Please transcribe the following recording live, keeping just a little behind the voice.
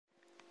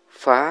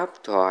Pháp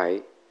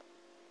thoại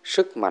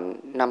sức mạnh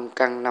 5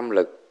 căn 5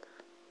 lực,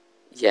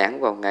 giảng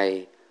vào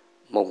ngày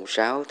mùng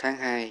 6 tháng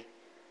 2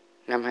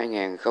 năm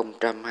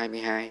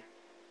 2022,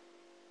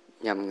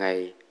 nhằm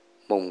ngày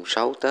mùng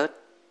 6 Tết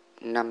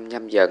năm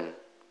Nhâm Dần.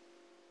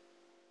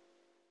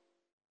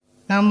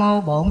 Nam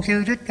mô Bổn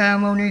Sư Thích Ca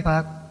Mâu Ni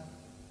Phật.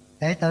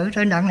 Đệ tử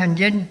tên Đặng Thành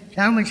Vinh,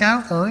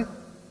 66 tuổi,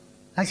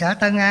 ở xã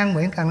Tân An,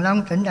 huyện Càng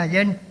Long, tỉnh Trà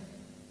Vinh.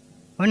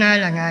 Hôm nay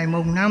là ngày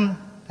mùng 5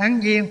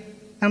 tháng Giêng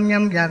năm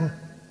Nhâm Dần.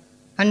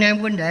 Anh em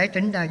huynh đệ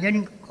tỉnh Trà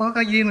Vinh có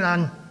cái duyên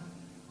lành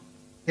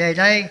về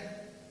đây,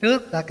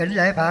 trước là kính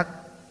lễ Phật,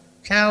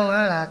 sau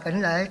đó là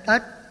kính lễ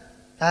Tết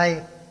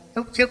thầy,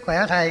 chúc sức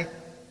khỏe thầy.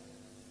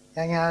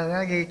 Và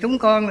nhờ vì chúng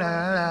con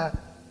là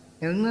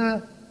những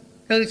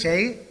cư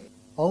sĩ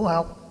hữu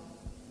học,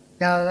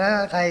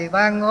 nhờ thầy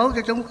ban ngố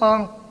cho chúng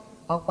con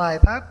một bài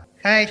pháp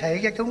khai thị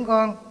cho chúng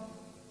con,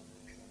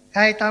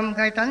 khai tâm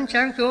khai tánh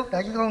sáng suốt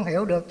để chúng con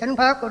hiểu được chánh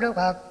pháp của Đức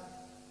Phật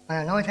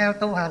mà noi theo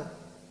tu hành.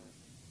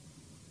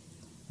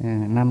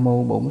 Nam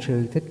mô Bổn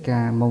Sư Thích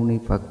Ca Mâu Ni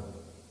Phật.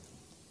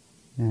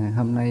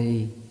 Hôm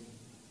nay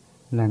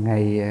là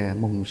ngày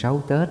mùng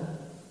 6 Tết.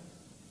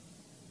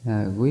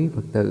 Quý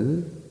Phật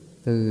tử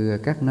từ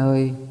các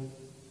nơi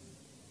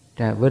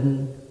Trà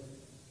Vinh,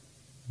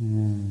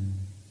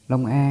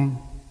 Long An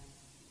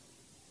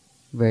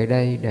về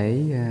đây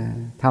để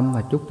thăm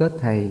và chúc Tết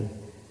thầy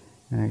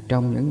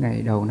trong những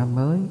ngày đầu năm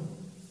mới.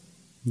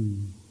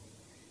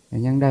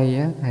 Nhân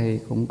đây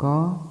thầy cũng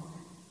có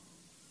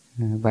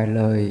vài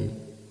lời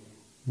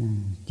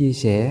chia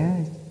sẻ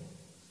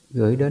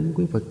gửi đến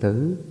quý Phật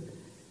tử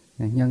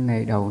nhân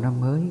ngày đầu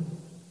năm mới.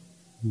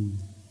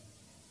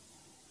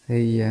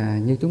 Thì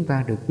như chúng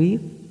ta được biết,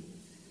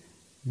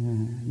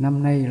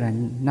 năm nay là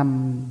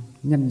năm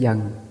Nhâm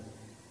Dần.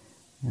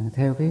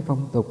 Theo cái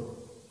phong tục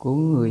của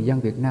người dân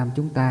Việt Nam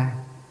chúng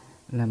ta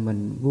là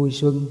mình vui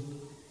xuân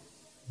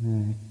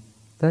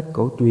Tết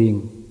cổ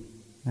truyền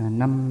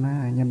năm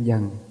Nhâm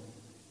Dần.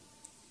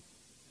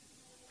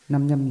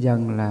 Năm Nhâm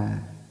Dần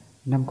là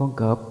năm con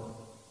cọp,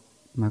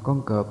 mà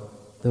con cọp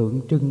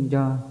tượng trưng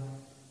cho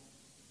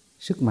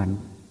sức mạnh,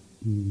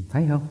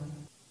 thấy không?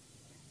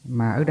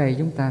 Mà ở đây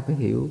chúng ta phải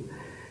hiểu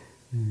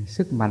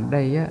sức mạnh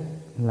đây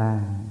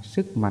là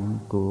sức mạnh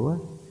của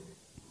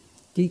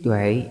trí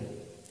tuệ,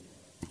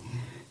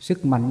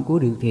 sức mạnh của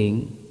điều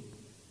thiện,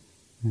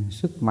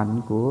 sức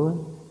mạnh của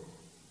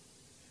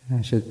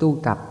sự tu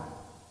tập,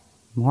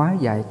 hóa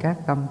giải các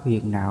tâm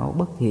phiền não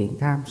bất thiện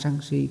tham sân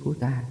si của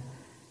ta.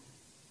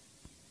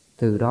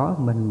 Từ đó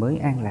mình mới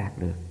an lạc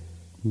được.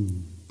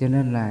 Cho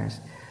nên là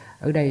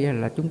ở đây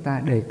là chúng ta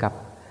đề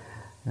cập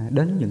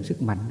đến những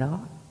sức mạnh đó.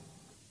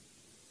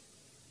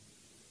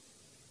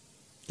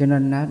 Cho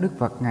nên Đức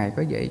Phật Ngài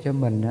có dạy cho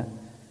mình,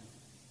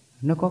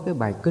 nó có cái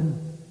bài kinh,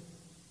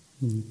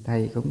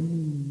 thầy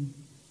cũng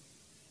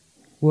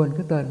quên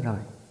cái tên rồi.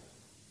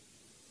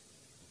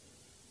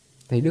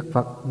 Thì Đức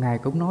Phật Ngài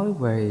cũng nói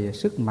về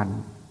sức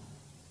mạnh.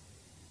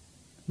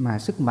 Mà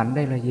sức mạnh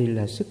đây là gì?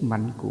 Là sức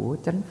mạnh của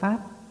chánh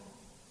pháp,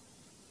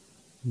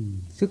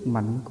 sức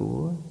mạnh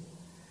của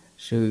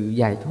sự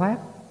giải thoát,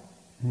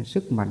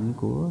 sức mạnh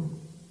của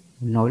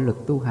nội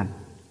lực tu hành.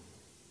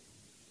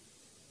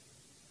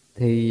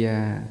 Thì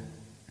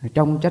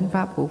trong chánh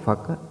pháp của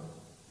Phật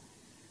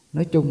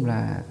nói chung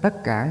là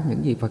tất cả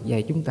những gì Phật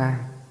dạy chúng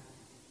ta,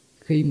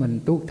 khi mình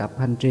tu tập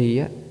hành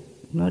trì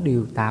nó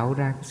đều tạo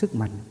ra cái sức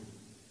mạnh.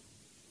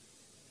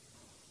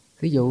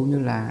 Thí dụ như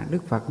là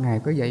Đức Phật Ngài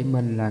có dạy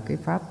mình là cái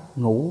pháp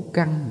ngũ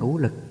căn ngũ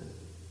lực.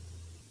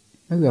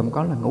 Nó gồm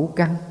có là ngũ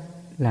căn,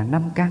 là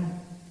 5 căn.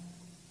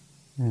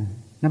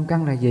 5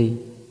 căn là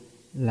gì?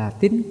 Là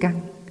tín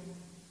căn,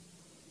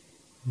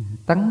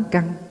 tấn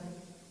căn,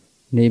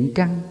 niệm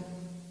căn,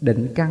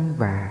 định căn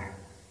và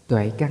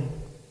tuệ căn.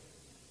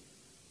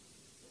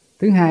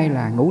 Thứ hai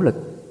là ngũ lực.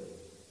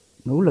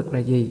 Ngũ lực là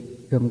gì?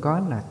 Gồm có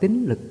là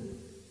tín lực,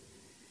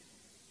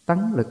 tấn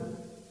lực,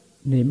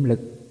 niệm lực,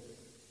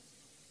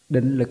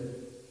 định lực,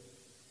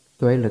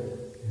 tuệ lực.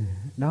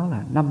 Đó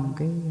là 5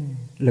 cái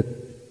lực.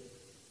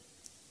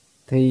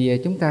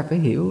 Thì chúng ta phải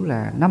hiểu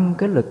là 5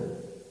 cái lực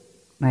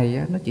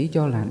này nó chỉ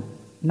cho là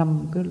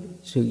 5 cái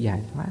sự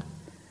giải thoát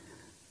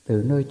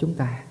từ nơi chúng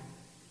ta.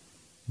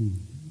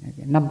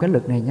 5 cái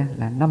lực này nha,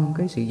 là 5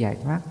 cái sự giải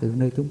thoát từ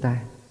nơi chúng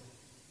ta.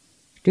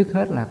 Trước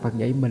hết là Phật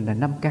dạy mình là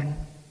 5 căn.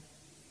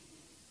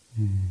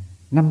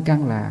 5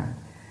 căn là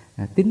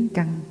tín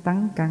căn,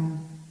 tấn căn,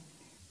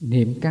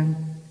 niệm căn,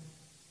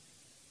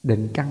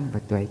 định căn và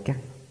tuệ căn.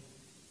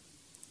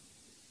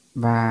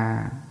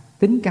 Và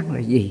tín căn là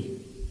gì?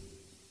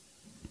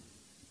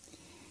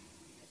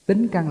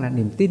 Tín căn là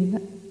niềm tin đó.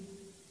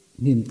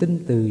 Niềm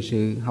tin từ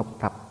sự học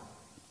tập,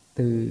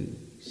 từ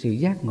sự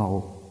giác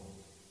ngộ.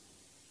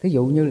 Thí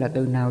dụ như là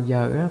từ nào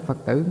giờ đó, Phật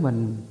tử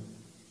mình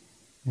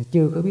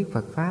chưa có biết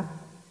Phật Pháp,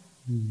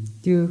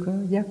 chưa có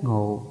giác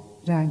ngộ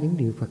ra những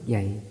điều Phật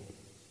dạy.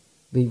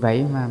 Vì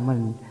vậy mà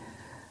mình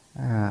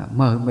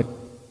mờ mịt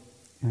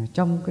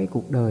trong cái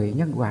cuộc đời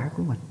nhân quả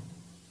của mình.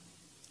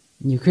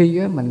 Nhiều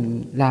khi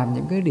mình làm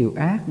những cái điều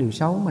ác, điều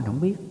xấu mình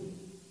không biết.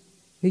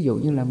 Ví dụ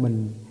như là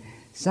mình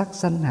sát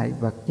sanh hại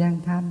vật, gian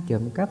tham,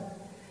 trộm cắp,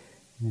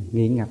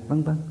 nghiện ngập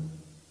vân vân.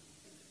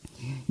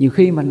 Nhiều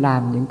khi mình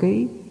làm những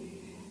cái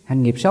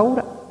hành nghiệp xấu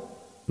đó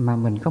mà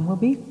mình không có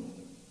biết.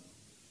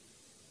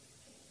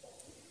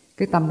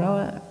 Cái tâm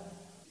đó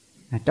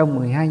trong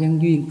 12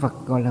 nhân duyên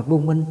Phật gọi là vô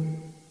minh.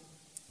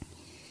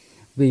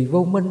 Vì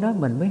vô minh đó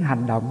mình mới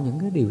hành động những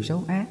cái điều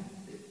xấu ác,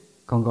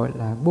 còn gọi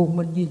là vô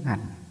minh duyên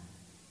hành.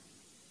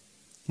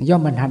 Do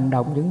mình hành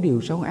động những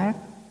điều xấu ác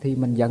thì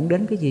mình dẫn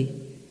đến cái gì?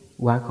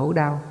 Quả khổ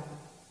đau.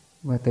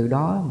 Và từ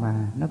đó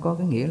mà nó có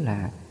cái nghĩa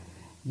là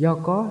do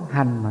có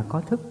hành mà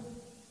có thức.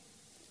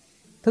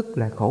 Thức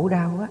là khổ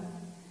đau á.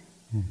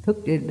 Thức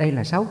đây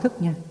là 6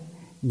 thức nha.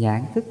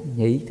 Nhãn thức,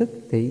 nhĩ thức,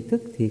 thị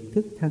thức, thiệt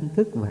thức, thân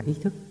thức và ý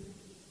thức.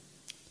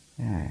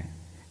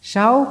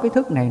 6 cái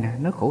thức này nè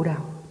nó khổ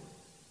đau.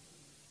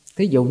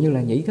 Thí dụ như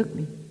là nhĩ thức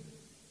đi.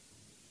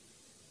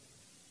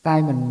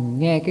 Tai mình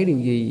nghe cái điều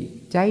gì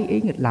trái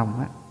ý nghịch lòng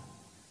á,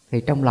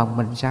 thì trong lòng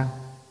mình sao?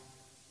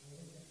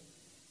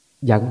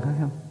 Giận phải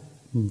không?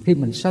 Khi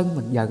mình sân,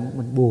 mình giận,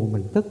 mình buồn,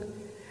 mình tức,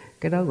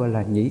 cái đó gọi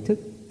là nhĩ thức.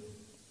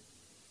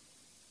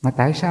 Mà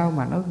tại sao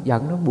mà nó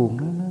giận, nó buồn,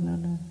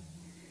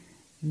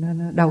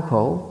 nó đau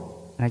khổ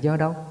là do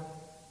đâu?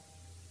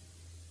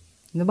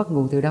 Nó bắt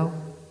nguồn từ đâu?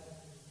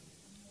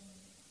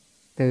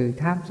 Từ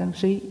tham sân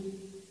si.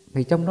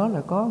 Thì trong đó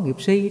là có nghiệp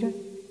si đó.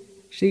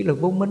 Si là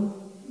vô minh.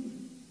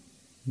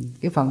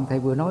 Cái phần thầy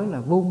vừa nói là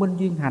vô minh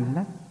duyên hành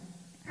đó.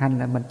 Hành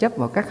là mình chấp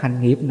vào các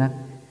hành nghiệp nè,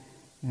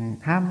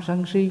 tham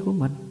sân si của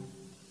mình.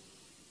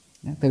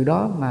 Từ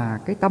đó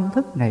mà cái tâm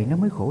thức này nó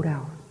mới khổ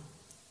đau.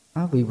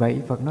 Vì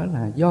vậy Phật nói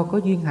là do có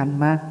duyên hành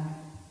mà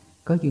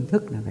có duyên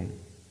thức là vậy.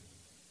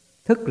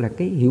 Thức là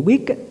cái hiểu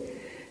biết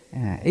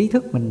á. Ý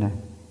thức mình nè,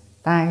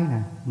 tai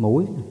nè,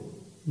 mũi nè,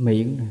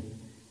 miệng nè,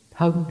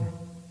 thân nè,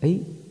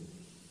 ý.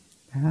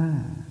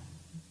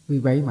 Vì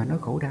vậy mà nó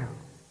khổ đau.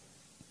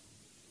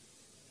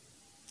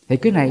 Thì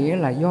cái này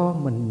là do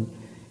mình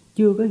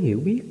chưa có hiểu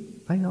biết,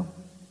 phải không?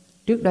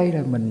 Trước đây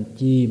là mình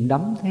chìm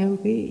đắm theo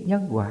cái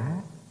nhân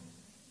quả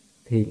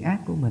thiện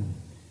ác của mình.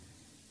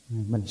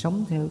 Mình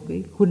sống theo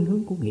cái khuynh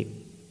hướng của nghiệp.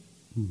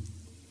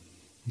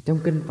 Trong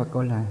kinh Phật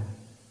gọi là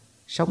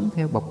sống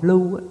theo bộc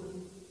lưu á.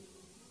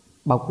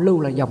 Bộc lưu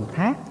là dòng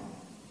thác.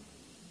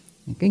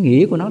 Cái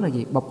nghĩa của nó là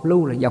gì? Bộc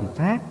lưu là dòng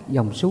thác,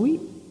 dòng suối.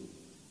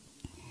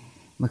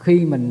 Mà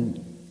khi mình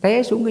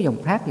té xuống cái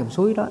dòng thác, dòng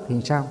suối đó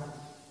thì sao?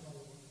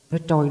 Nó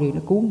trôi đi,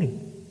 nó cuốn đi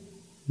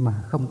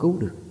mà không cứu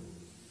được.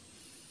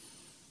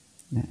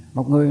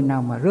 Một người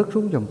nào mà rớt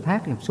xuống dòng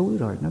thác, dòng suối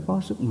rồi, nó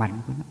có sức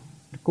mạnh của nó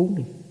cuốn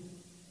đi,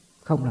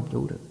 không làm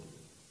chủ được.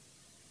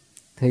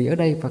 Thì ở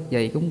đây Phật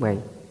dạy cũng vậy.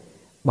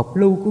 Bộc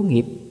lưu của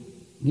nghiệp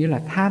nghĩa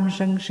là tham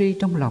sân si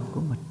trong lòng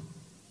của mình.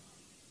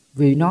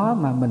 Vì nó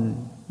mà mình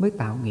mới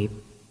tạo nghiệp.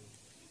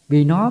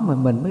 Vì nó mà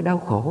mình mới đau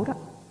khổ đó.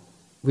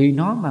 Vì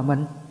nó mà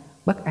mình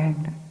bất an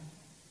đó.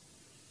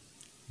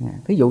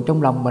 Thí dụ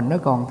trong lòng mình nó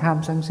còn tham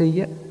sân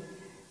si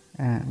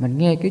á, mình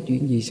nghe cái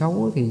chuyện gì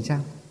xấu thì sao?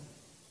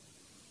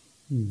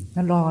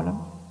 Nó lo lắm,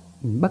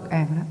 mình bất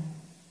an lắm.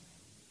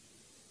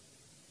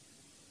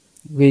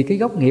 Vì cái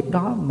gốc nghiệp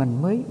đó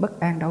mình mới bất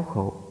an đau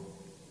khổ.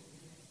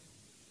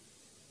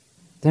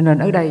 Cho nên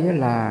ở đây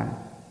là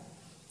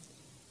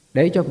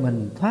để cho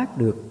mình thoát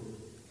được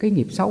cái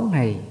nghiệp xấu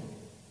này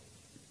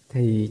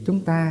thì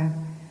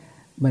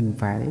mình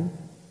phải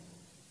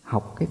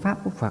học cái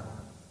pháp của Phật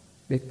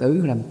để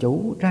tự làm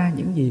chủ ra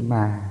những gì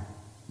mà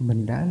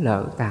mình đã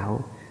lỡ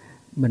tạo,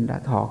 mình đã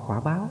thọ quả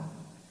báo.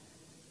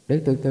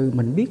 Để từ từ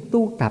mình biết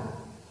tu tập,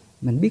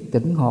 mình biết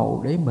tỉnh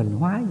ngộ để mình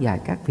hóa giải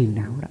các phiền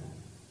não đó.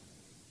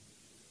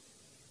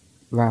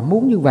 Và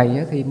muốn như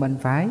vậy thì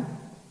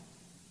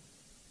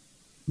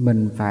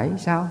mình phải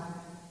sao?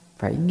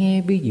 Phải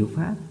nghe vi diệu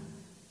pháp.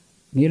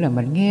 Nghĩa là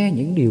mình nghe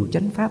những điều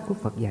chánh pháp của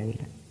Phật dạy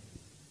đó.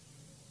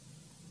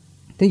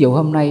 Thí dụ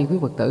hôm nay quý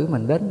Phật tử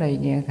mình đến đây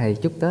nghe thầy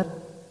chúc Tết.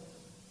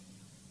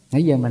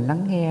 Nãy giờ mình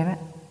lắng nghe đó,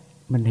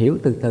 mình hiểu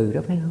từ từ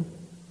đó phải không?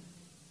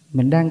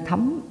 Mình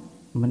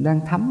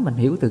đang thấm, mình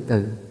hiểu từ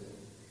từ.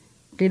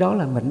 Cái đó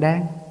là mình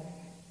đang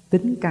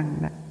tính căn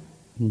đó.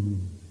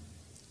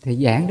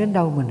 Thì giảng đến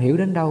đâu mình hiểu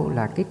đến đâu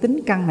là cái tính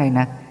căn này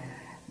nè,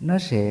 nó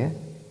sẽ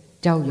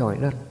trau dồi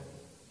lên,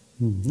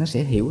 nó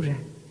sẽ hiểu ra.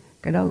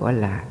 Cái đó gọi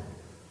là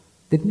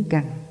tính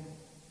căn.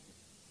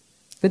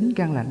 Tính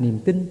căn là niềm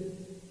tin.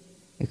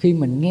 Khi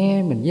mình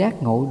nghe, mình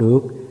giác ngộ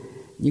được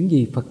những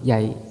gì Phật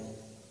dạy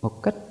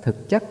một cách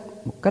thực chất,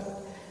 một cách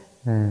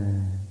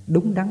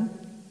đúng đắn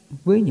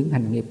với những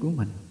hành nghiệp của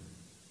mình.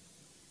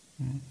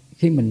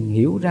 Khi mình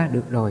hiểu ra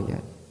được rồi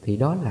thì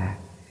đó là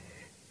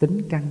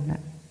tính căn đó.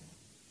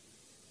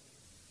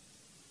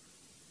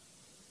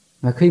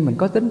 Mà khi mình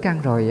có tính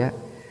căn rồi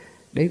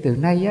để từ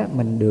nay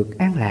mình được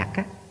an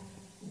lạc,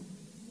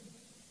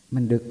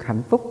 mình được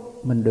hạnh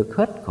phúc, mình được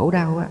hết khổ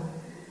đau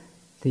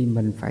thì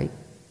mình phải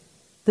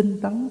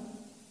tinh tấn,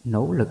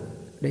 nỗ lực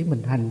để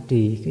mình hành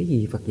trì cái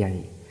gì Phật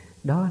dạy.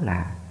 Đó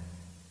là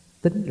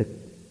tín lực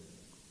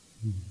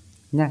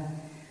nha.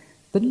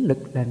 Tín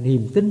lực là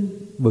niềm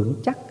tin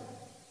vững chắc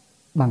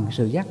bằng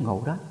sự giác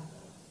ngộ đó.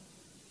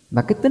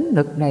 Và cái tín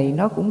lực này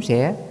nó cũng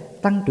sẽ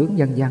tăng trưởng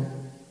dần dần.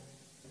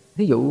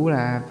 Thí dụ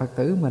là Phật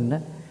tử mình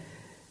á,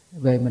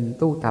 về mình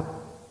tu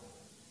tập,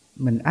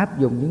 mình áp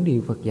dụng những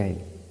điều Phật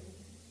dạy.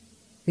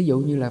 Thí dụ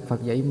như là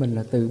Phật dạy mình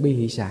là từ bi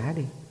hỷ xả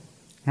đi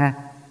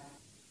ha,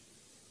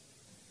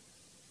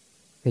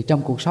 thì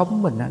trong cuộc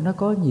sống mình á, nó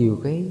có nhiều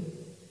cái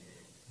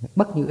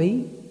bất như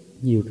ý,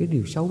 nhiều cái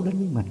điều xấu đến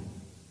với mình.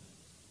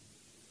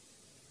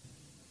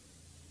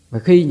 Và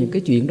khi những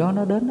cái chuyện đó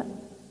nó đến á,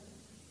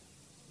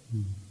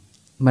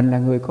 mình là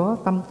người có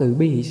tâm từ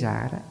bi hỷ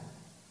xả đó.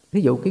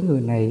 Ví dụ cái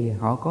người này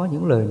họ có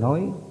những lời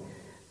nói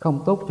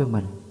không tốt cho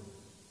mình,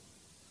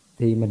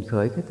 thì mình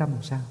khởi cái tâm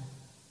làm sao?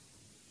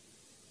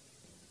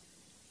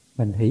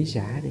 Mình hỷ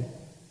xả đi.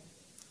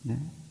 Đó.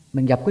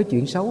 Mình gặp cái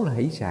chuyện xấu là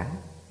hỷ xả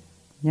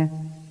nha.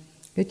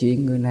 Cái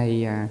chuyện người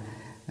này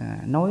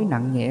nói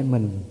nặng nhẹ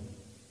mình,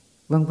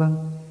 vân vân,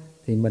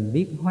 thì mình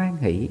biết hoan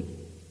hỷ.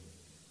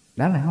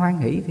 Đã là hoan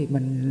hỷ thì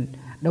mình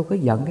đâu có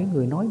giận cái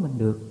người nói mình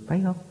được,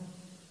 phải không?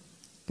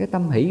 Cái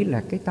tâm hỷ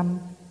là cái tâm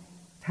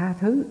tha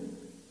thứ,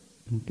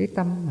 cái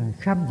tâm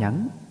kham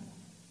nhẫn,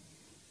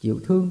 chịu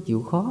thương,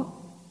 chịu khó.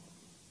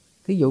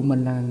 Thí dụ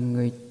mình là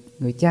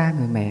người cha,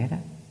 người mẹ đó,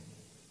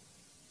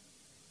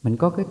 mình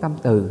có cái tâm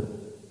từ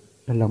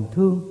là lòng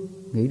thương,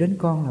 nghĩ đến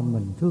con là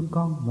mình thương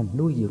con, mình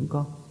nuôi dưỡng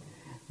con,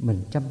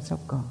 mình chăm sóc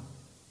con.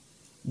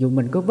 Dù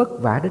mình có vất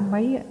vả đến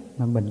mấy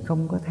mà mình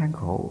không có than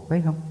khổ,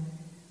 phải không?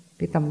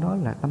 Cái tâm đó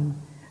là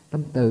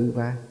tâm từ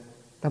và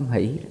tâm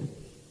hỷ.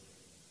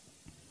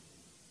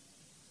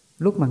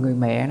 Lúc mà người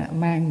mẹ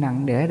mang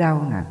nặng đẻ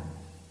đau nè,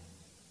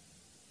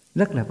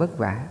 rất là vất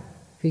vả.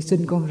 Khi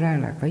sinh con ra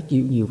là phải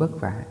chịu nhiều vất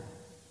vả,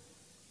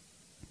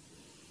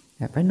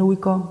 là phải nuôi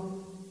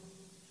con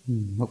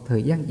một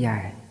thời gian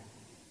dài,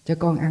 cho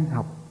con ăn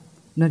học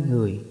nên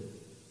người.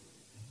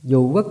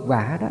 Dù vất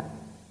vả đó,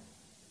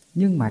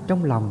 nhưng mà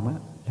trong lòng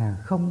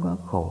là không có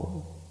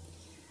khổ,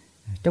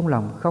 trong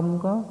lòng không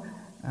có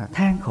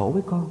than khổ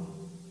với con.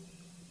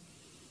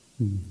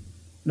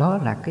 Đó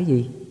là cái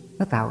gì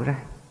nó tạo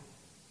ra?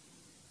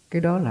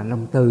 Cái đó là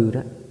lòng từ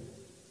đó.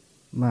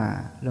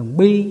 Mà lòng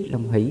bi,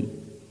 lòng hỷ.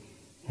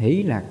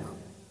 Hỷ là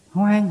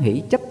hoan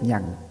hỷ chấp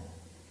nhận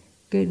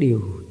cái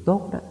điều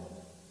tốt đó.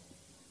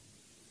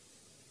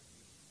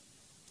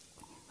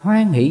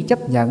 Hoan hỷ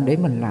chấp nhận để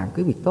mình làm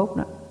cái việc tốt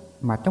đó,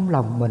 mà trong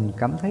lòng mình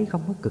cảm thấy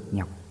không có cực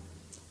nhọc,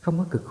 không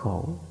có cực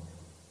khổ.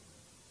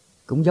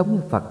 Cũng giống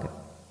như Phật,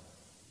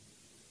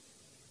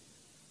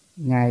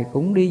 Ngài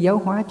cũng đi giáo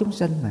hóa chúng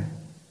sinh mà.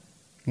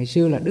 Ngày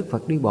xưa là Đức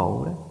Phật đi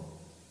bộ đó,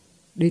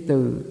 đi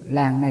từ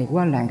làng này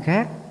qua làng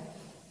khác,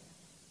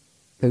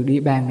 từ địa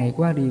bàn này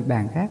qua địa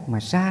bàn khác, mà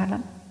xa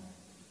lắm,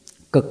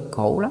 cực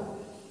khổ lắm,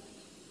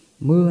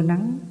 mưa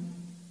nắng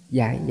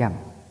dãi dầm,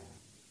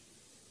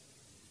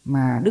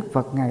 mà Đức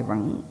Phật Ngài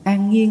vẫn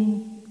an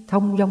nhiên,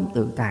 thông dong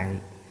tự tại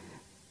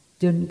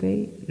trên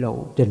cái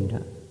lộ trình đó.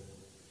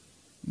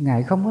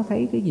 Ngài không có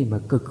thấy cái gì mà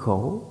cực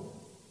khổ,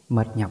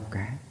 mệt nhọc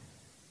cả.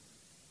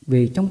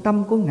 Vì trong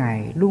tâm của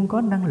Ngài luôn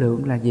có năng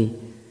lượng là gì?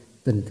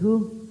 Tình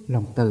thương,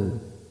 lòng từ.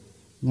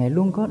 Ngài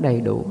luôn có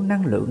đầy đủ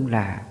năng lượng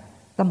là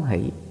tâm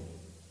hỷ.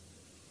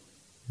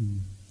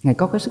 Ngài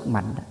có cái sức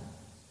mạnh đó.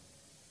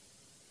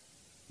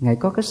 Ngài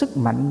có cái sức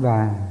mạnh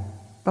và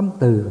tâm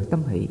từ và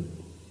tâm hỷ.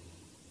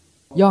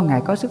 Do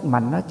Ngài có sức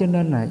mạnh đó cho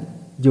nên là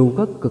dù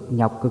có cực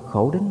nhọc, cực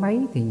khổ đến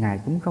mấy thì Ngài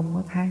cũng không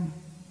có than.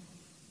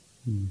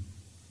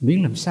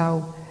 Miễn làm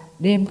sao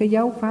đem cái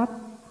giáo pháp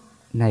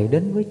này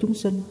đến với chúng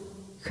sinh,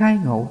 khai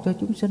ngộ cho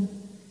chúng sinh,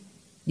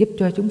 giúp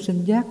cho chúng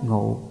sinh giác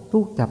ngộ,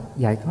 tu tập,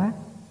 giải thoát.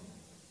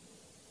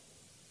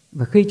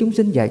 Và khi chúng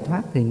sinh giải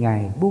thoát thì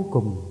Ngài vô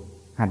cùng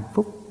hạnh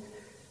phúc.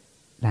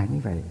 Là như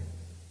vậy.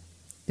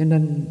 Cho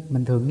nên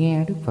mình thường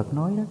nghe Đức Phật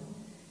nói đó,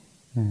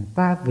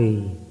 ta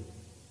vì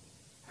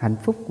hạnh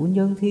phúc của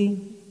nhân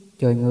thiên,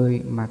 trời người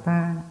mà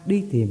ta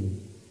đi tìm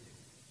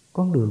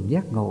con đường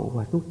giác ngộ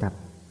và tu tập.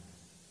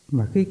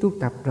 Mà khi tu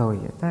tập rồi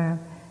ta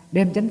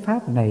đem chánh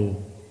pháp này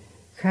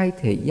khai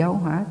thị giáo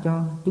hóa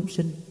cho chúng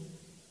sinh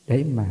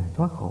để mà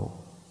thoát khổ.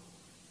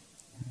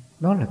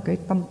 Đó là cái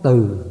tâm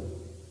từ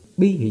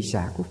bi hỷ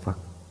xả của Phật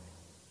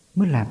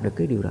mới làm được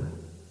cái điều đó.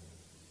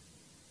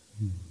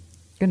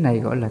 Cái này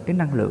gọi là cái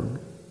năng lượng.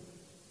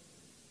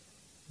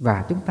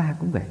 Và chúng ta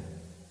cũng vậy.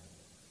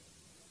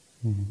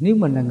 Nếu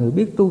mình là người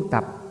biết tu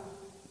tập,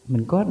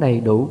 mình có đầy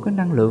đủ cái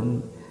năng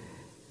lượng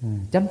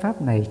chánh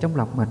pháp này trong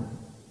lòng mình,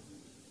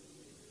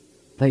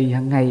 thì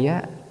hàng ngày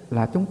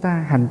là chúng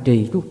ta hành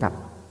trì tu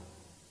tập,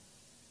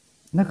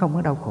 nó không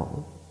có đau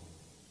khổ.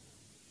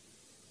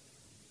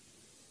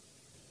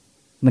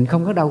 Mình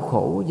không có đau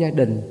khổ gia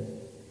đình,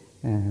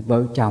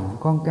 vợ chồng,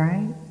 con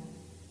cái,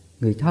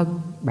 người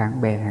thân,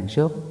 bạn bè, hàng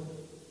xóm.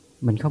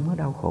 Mình không có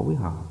đau khổ với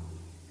họ.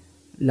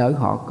 Lỡ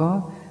họ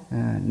có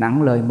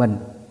nặng lời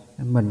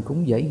mình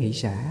cũng dễ hỷ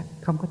xả,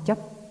 không có chấp,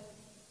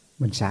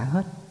 mình xả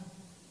hết.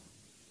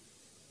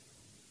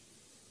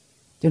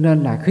 Cho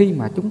nên là khi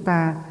mà chúng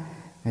ta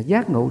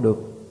giác ngộ được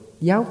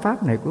giáo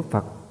pháp này của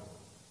Phật,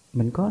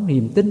 mình có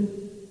niềm tin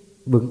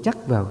vững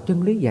chắc vào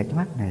chân lý giải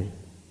thoát này.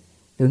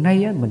 Từ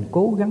nay mình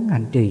cố gắng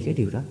hành trì cái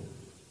điều đó,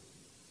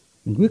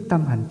 mình quyết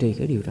tâm hành trì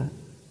cái điều đó.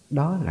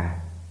 đó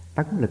là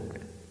tấn lực.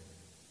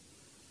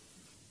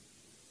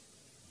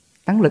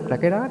 Tấn lực là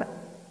cái đó đó.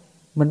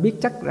 Mình biết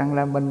chắc rằng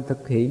là mình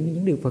thực hiện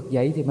những điều Phật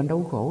dạy thì mình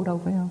đâu khổ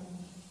đâu, phải không?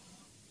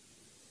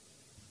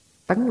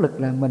 Tấn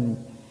lực là mình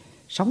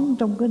sống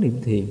trong cái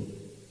niệm thiện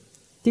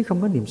chứ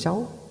không có niệm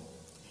xấu.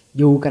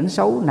 Dù cảnh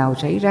xấu nào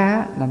xảy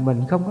ra là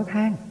mình không có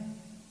than,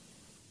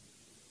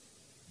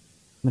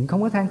 mình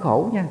không có than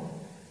khổ nha.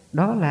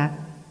 Đó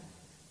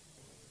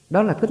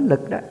là tín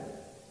lực đó.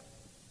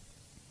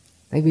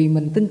 Tại vì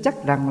mình tin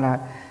chắc rằng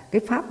là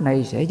cái pháp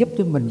này sẽ giúp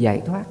cho mình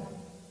giải thoát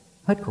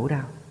hết khổ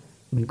đau.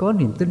 Mình có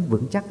niềm tin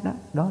vững chắc đó.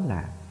 Đó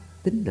là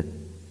tín lực.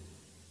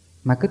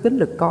 Mà cái tín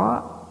lực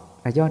có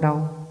là do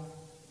đâu?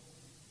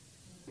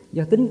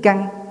 Do tính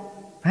căn,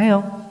 phải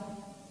không?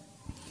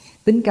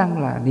 Tính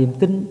căn là niềm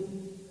tin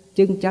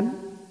chân chánh,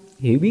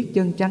 hiểu biết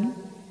chân chánh.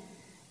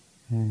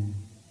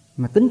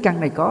 Mà tính căn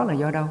này có là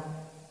do đâu?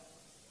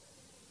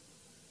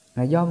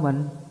 Là do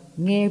mình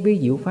nghe vi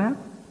diệu pháp.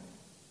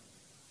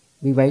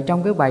 Vì vậy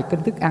trong cái bài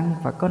kinh thức ăn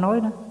Phật có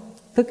nói đó,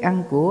 thức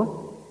ăn của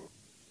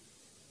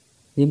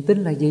niềm tin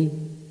là gì?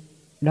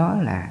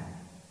 Đó là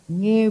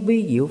nghe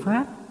vi diệu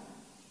pháp.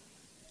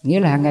 Nghĩa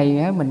là hàng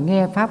ngày mình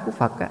nghe pháp của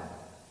Phật,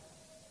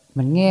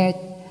 mình nghe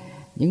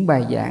những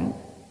bài giảng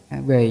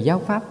về giáo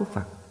pháp của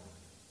Phật,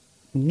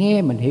 mình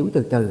nghe mình hiểu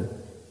từ từ,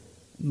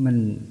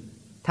 mình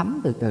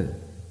thấm từ từ,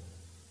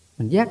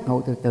 mình giác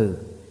ngộ từ từ.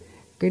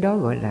 Cái đó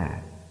gọi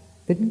là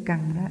tính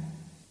căn đó.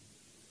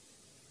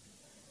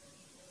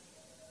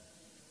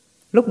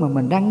 Lúc mà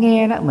mình đang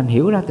nghe đó, mình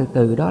hiểu ra từ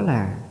từ, đó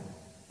là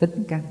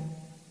tính căn.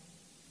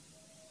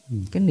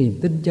 Cái niềm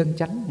tin chân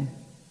chánh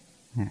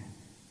nha.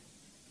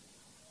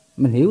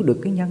 Mình hiểu được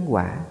cái nhân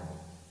quả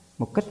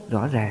một cách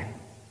rõ ràng.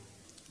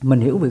 Mình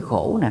hiểu về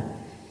khổ nè,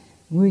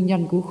 nguyên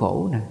nhân của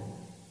khổ nè,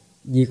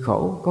 diệt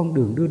khổ, con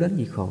đường đưa đến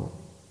diệt khổ.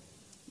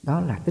 Đó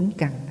là tính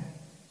căn đó.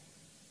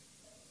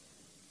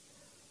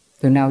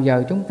 Từ nào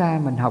giờ chúng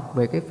ta mình học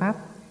về cái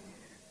pháp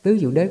tứ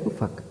diệu đế của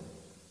Phật,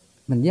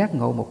 mình giác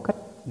ngộ một cách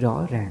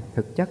rõ ràng,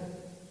 thực chất,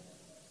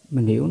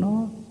 mình hiểu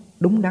nó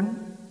đúng đắn.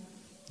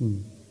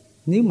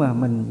 Nếu mà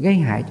mình gây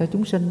hại cho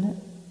chúng sinh á,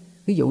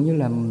 ví dụ như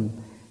là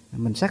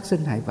mình sát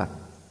sinh hại vật,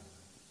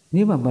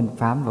 nếu mà mình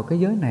phạm vào cái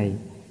giới này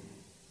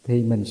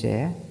thì mình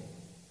sẽ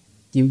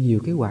chịu nhiều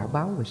cái quả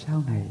báo về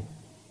sau này.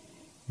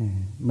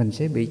 Mình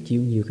sẽ bị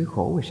chịu nhiều cái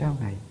khổ về sau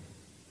này.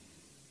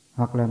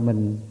 Hoặc là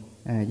mình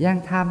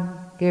gian tham,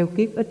 keo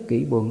kiết, ích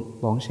kỷ,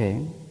 bọn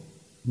sẻn,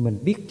 mình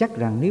biết chắc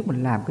rằng nếu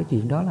mình làm cái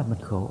chuyện đó là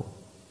mình khổ.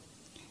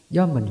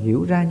 Do mình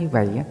hiểu ra như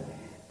vậy á,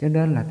 cho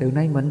nên là từ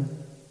nay mình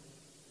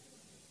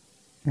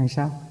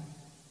sao?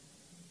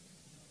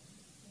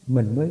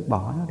 Mình mới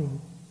bỏ nó đi.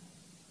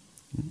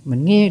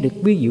 Mình nghe được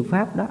vi diệu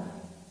pháp đó.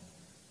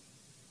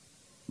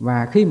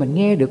 Và khi mình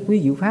nghe được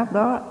vi diệu pháp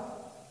đó,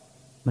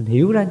 mình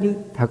hiểu ra như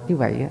thật như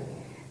vậy á,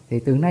 thì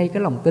từ nay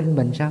cái lòng tin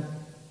mình sao?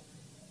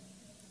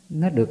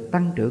 Nó được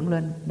tăng trưởng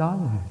lên. Đó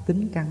là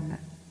tính căn đó.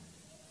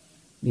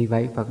 Vì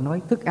vậy Phật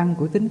nói thức ăn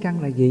của tính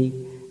căn là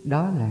gì?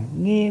 Đó là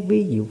nghe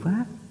vi diệu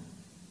pháp.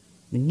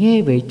 Mình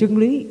nghe về chân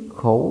lý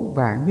khổ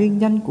và nguyên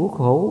nhân của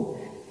khổ,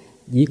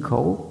 diệt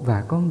khổ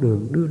và con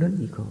đường đưa đến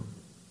diệt khổ.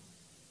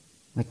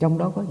 Mà trong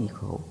đó có diệt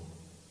khổ.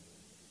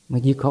 Mà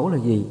diệt khổ là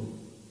gì?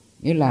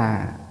 Nghĩa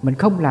là mình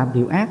không làm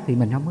điều ác thì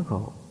mình không có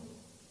khổ.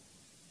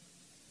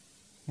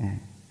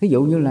 Ví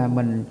dụ như là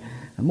mình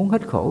muốn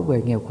hết khổ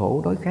về nghèo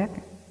khổ đói khát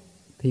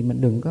thì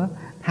mình đừng có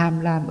tham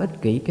lam,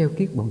 ích kỷ, keo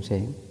kiết, bòn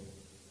sẻn.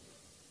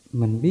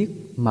 Mình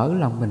biết mở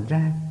lòng mình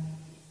ra,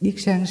 biết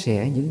san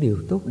sẻ những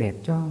điều tốt đẹp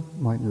cho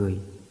mọi người.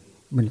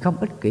 Mình không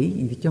ích kỷ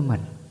gì cho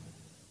mình.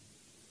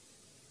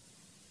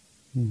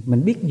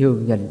 Mình biết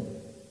nhường nhịn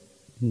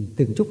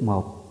từng chút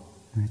một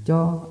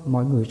cho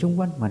mọi người xung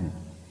quanh mình.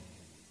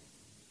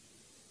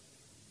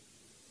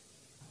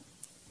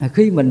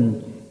 Khi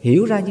mình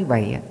hiểu ra như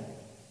vậy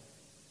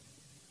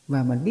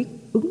và mình biết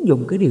ứng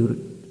dụng cái điều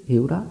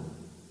hiểu đó,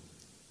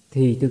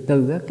 thì từ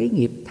từ cái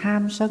nghiệp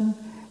tham sân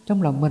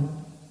trong lòng mình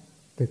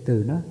từ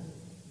từ nó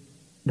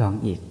đoạn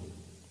diệt.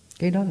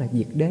 Cái đó là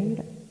diệt đế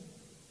đó.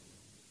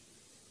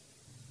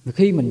 Và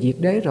khi mình diệt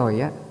đế rồi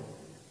á,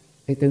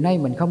 thì từ nay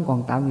mình không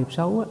còn tạo nghiệp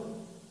xấu á,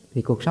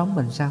 thì cuộc sống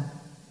mình sao?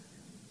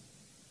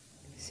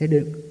 Sẽ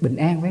được bình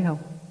an, phải không?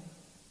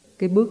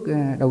 Cái bước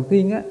đầu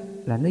tiên á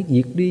là nó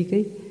diệt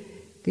đi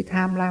cái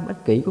tham lam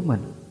ích kỷ của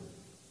mình.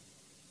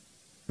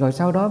 Rồi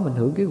sau đó mình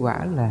hưởng cái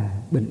quả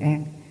là bình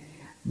an.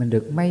 Mình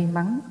được may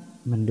mắn,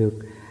 mình được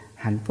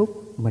hạnh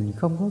phúc, mình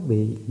không có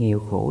bị nghèo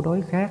khổ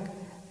đói khát,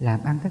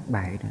 làm ăn thất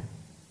bại nữa.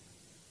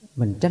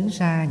 Mình tránh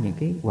xa những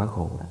cái quả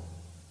khổ đó.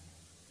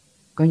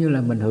 Coi như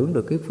là mình hưởng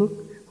được cái phước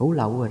hữu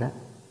lậu rồi đó,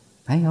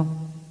 phải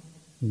không?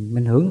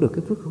 Mình hưởng được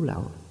cái phước hữu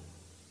lậu.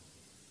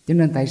 Cho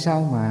nên tại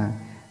sao mà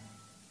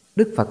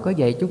Đức Phật có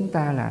dạy chúng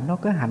ta là nó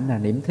có hạnh là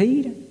niệm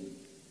thí đó.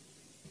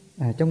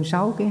 Trong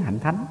 6 cái hạnh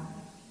thánh: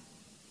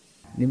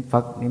 niệm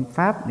Phật, niệm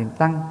Pháp, niệm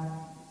Tăng,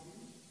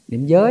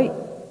 niệm giới,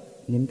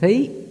 niệm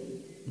thí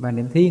và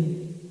niệm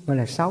thiên, gọi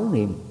là 6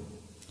 niệm.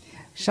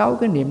 6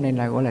 cái niệm này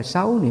là gọi là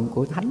 6 niệm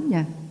của thánh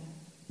nha,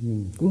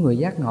 của người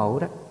giác ngộ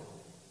đó.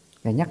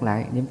 Và nhắc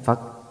lại, niệm Phật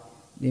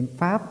Niệm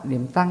Pháp,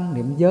 niệm Tăng,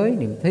 niệm Giới,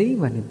 niệm Thí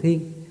và niệm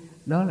Thiên.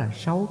 Đó là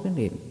 6 cái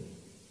niệm.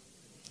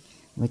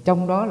 Mà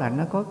trong đó là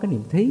nó có cái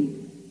niệm Thí.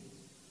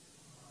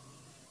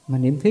 Mà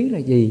niệm Thí là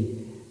gì?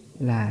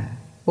 Là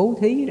bố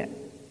thí đó.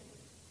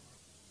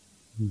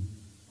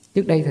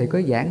 Trước đây thầy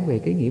có giảng về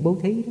cái nghĩa bố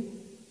thí đó.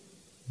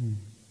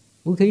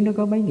 Bố thí nó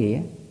có mấy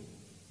nghĩa?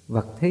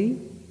 Vật thí,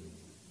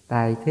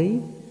 tài thí,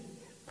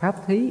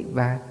 pháp thí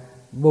và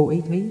vô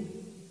ý thí.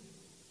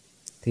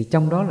 Thì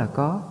trong đó là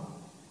có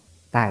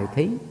tài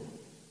thí.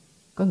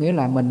 Có nghĩa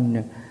là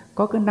mình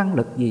có cái năng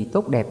lực gì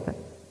tốt đẹp,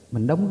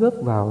 mình đóng góp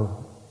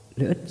vào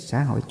lợi ích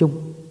xã hội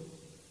chung.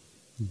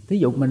 Ví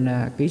dụ mình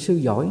là kỹ sư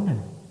giỏi nè,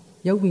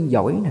 giáo viên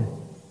giỏi nè,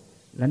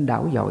 lãnh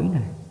đạo giỏi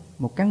nè,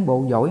 một cán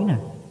bộ giỏi nè,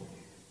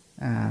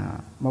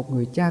 một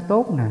người cha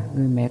tốt nè,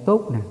 người mẹ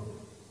tốt nè.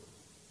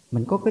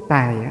 Mình có cái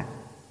tài á,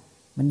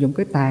 mình dùng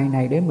cái tài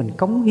này để mình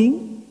cống hiến,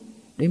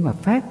 để mà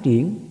phát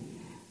triển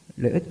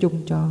lợi ích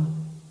chung cho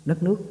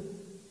đất nước.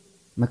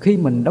 Mà khi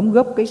mình đóng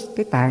góp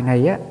cái tài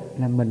này á,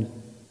 là mình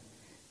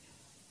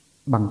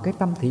bằng cái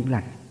tâm thiện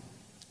lành,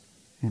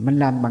 mình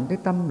làm bằng cái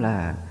tâm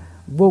là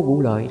vô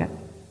vụ lợi đó.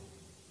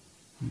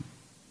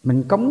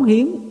 Mình cống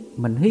hiến,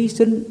 mình hy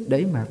sinh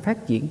để mà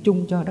phát triển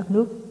chung cho đất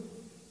nước,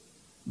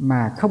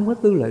 mà không có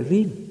tư lợi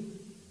riêng.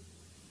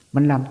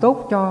 Mình làm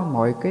tốt cho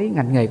mọi cái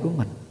ngành nghề của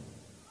mình.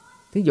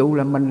 Thí dụ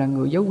là mình là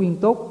người giáo viên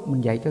tốt,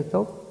 mình dạy cho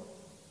tốt.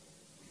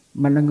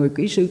 Mình là người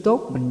kỹ sư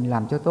tốt, mình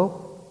làm cho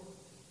tốt.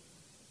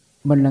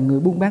 Mình là người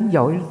buôn bán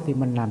giỏi thì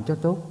mình làm cho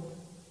tốt.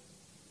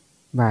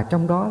 Và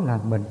trong đó là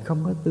mình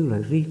không có tư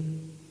lợi riêng,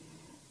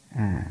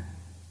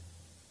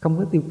 không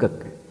có tiêu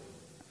cực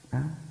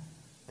đó.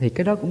 Thì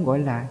cái đó cũng gọi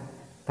là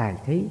tài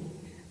thí.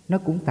 Nó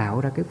cũng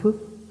tạo ra cái phước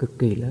cực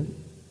kỳ lớn.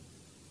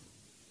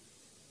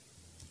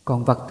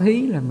 Còn vật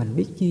thí là mình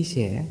biết chia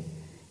sẻ,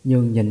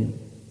 nhường nhịn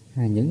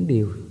những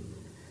điều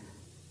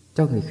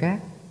cho người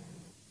khác.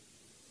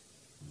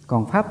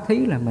 Còn pháp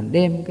thí là mình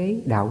đem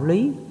cái đạo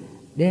lý,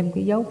 đem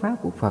cái giáo pháp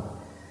của Phật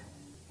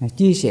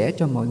chia sẻ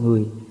cho mọi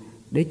người,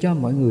 để cho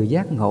mọi người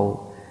giác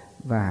ngộ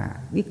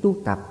và biết tu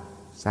tập,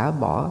 xả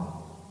bỏ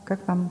các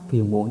tâm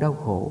phiền muộn đau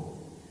khổ,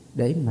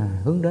 để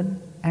mà hướng đến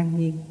an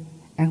nhiên,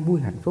 an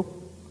vui hạnh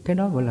phúc. Cái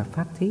đó gọi là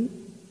pháp thí.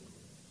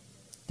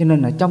 Cho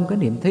nên là trong cái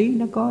niệm thí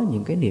nó có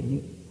những cái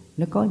niệm,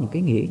 nó có những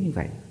cái nghĩa như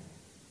vậy.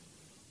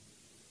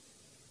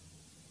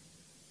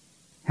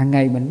 Hàng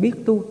ngày mình biết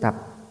tu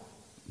tập,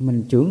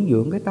 mình trưởng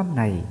dưỡng cái tâm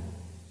này.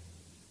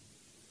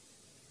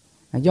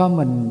 Do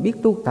mình biết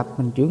tu tập,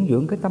 mình trưởng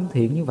dưỡng cái tâm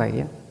thiện như vậy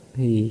á,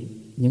 thì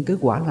những cái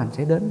quả lành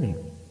sẽ đến liền.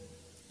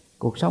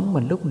 Cuộc sống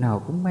mình lúc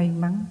nào cũng may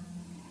mắn,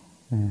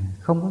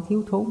 không có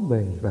thiếu thốn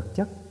về vật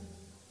chất.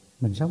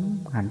 Mình sống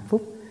hạnh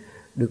phúc,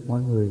 được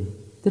mọi người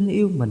tin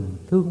yêu mình,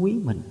 thương quý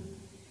mình.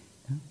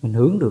 Mình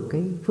hưởng được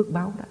cái phước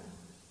báo đó.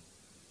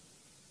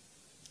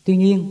 Tuy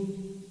nhiên,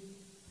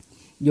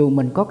 dù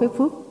mình có cái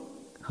phước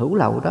hữu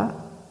lậu đó,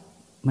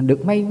 mình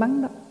được may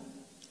mắn đó,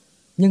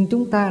 nhưng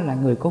chúng ta là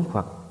người con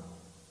Phật,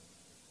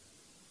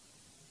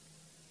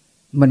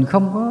 mình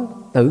không có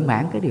tự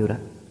mãn cái điều đó.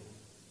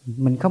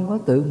 Mình không có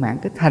tự mãn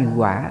cái thành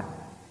quả,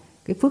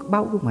 cái phước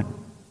báo của mình.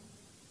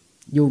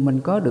 Dù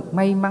mình có được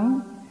may mắn,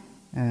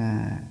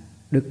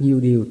 được nhiều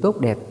điều tốt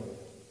đẹp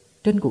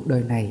trên cuộc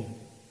đời này,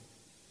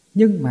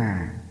 nhưng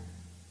mà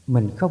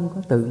mình không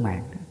có tự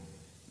mãn,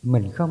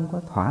 mình không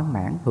có thỏa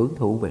mãn hưởng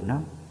thụ về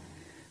nó,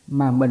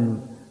 mà mình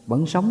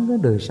vẫn sống cái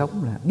đời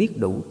sống là biết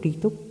đủ tri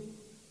túc.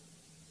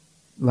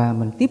 Và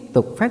mình tiếp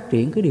tục phát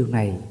triển cái điều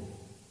này,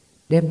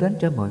 đem đến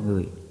cho mọi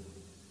người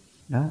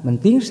đó. Mình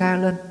tiến xa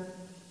lên,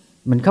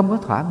 mình không có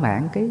thỏa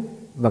mãn cái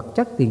vật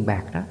chất tiền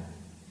bạc đó,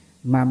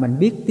 mà mình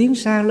biết tiến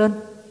xa lên,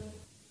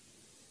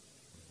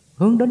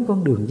 hướng đến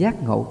con đường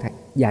giác ngộ,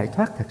 giải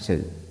thoát thật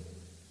sự.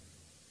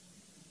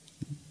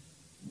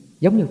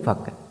 Giống như Phật,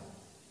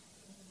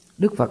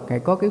 Đức Phật Ngài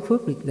có cái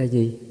phước là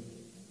gì?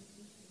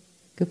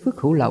 Cái phước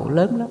hữu lậu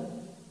lớn lắm.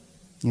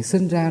 Ngài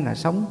sinh ra là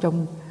sống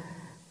trong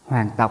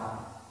hoàng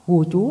tộc,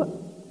 vua chúa.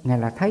 Ngài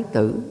là thái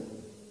tử.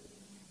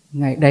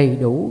 Ngài đầy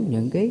đủ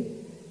những cái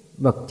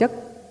vật chất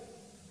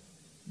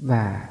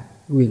và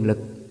quyền lực.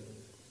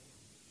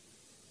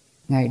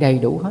 Ngài đầy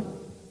đủ hết,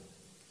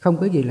 không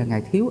có gì là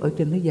Ngài thiếu ở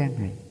trên thế gian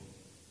này.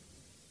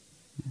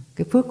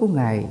 Cái phước của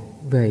Ngài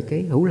về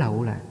cái hữu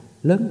lậu là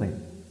lớn vậy.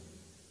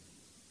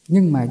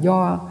 Nhưng mà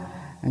do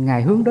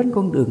Ngài hướng đến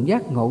con đường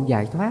giác ngộ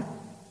giải thoát,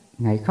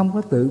 Ngài không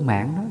có tự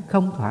mãn nó,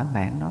 không thỏa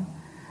mãn nó,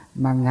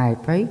 mà Ngài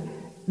phải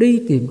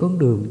đi tìm con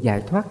đường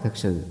giải thoát thật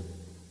sự,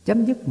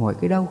 chấm dứt mọi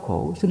cái đau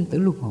khổ sinh tử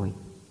luân hồi.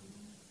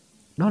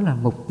 Đó là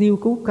mục tiêu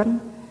cứu cánh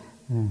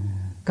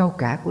cao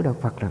cả của đạo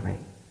Phật là vậy.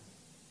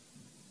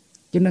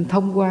 Cho nên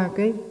thông qua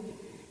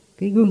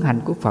cái gương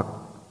hạnh của Phật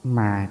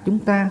mà chúng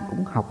ta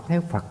cũng học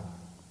theo Phật,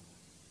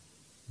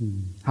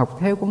 học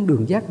theo con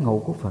đường giác ngộ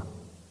của Phật.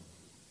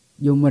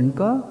 Dù mình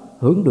có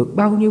hưởng được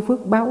bao nhiêu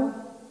phước báo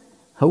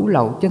hữu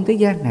lậu trên thế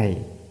gian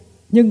này,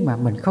 nhưng mà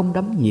mình không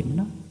đắm nhiễm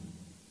nó,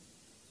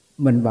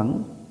 mình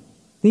vẫn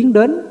tiến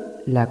đến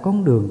là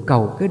con đường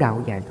cầu cái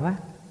đạo giải thoát.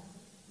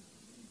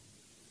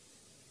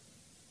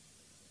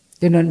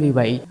 Cho nên vì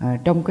vậy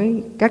trong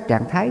các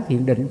trạng thái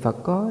thiền định, Phật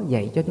có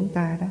dạy cho chúng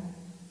ta đó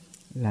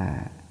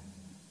là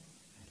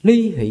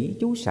ly hỷ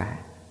chú xả.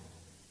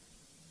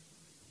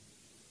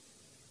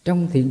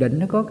 Trong thiền định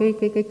nó có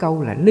cái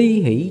câu là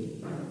ly hỷ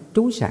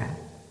chú xả.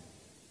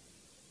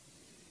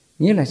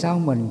 Nghĩa là sao?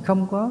 Mình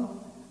không có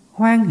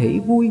hoan hỷ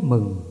vui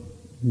mừng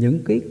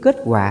những cái kết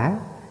quả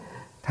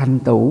thành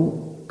tựu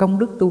công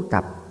đức tu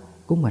tập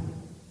của mình.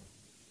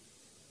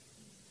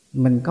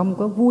 Mình không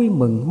có vui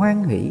mừng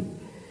hoan hỷ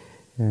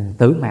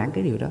tự mãn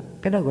cái điều đó.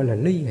 Cái đó gọi là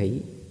ly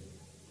hỷ.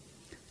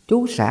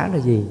 Chú xả là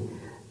gì?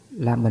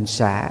 Là mình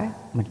xả,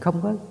 mình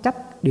không có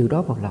chấp điều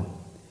đó vào lòng,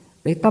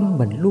 để tâm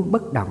mình luôn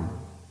bất động,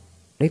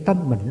 để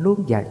tâm mình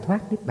luôn giải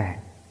thoát niết bàn.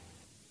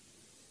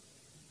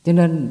 Cho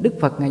nên Đức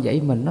Phật Ngài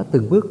dạy mình nó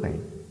từng bước vậy.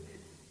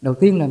 Đầu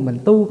tiên là mình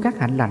tu các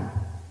hạnh lành,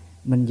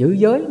 mình giữ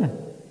giới nè,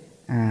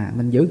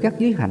 mình giữ các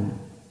giới hạnh.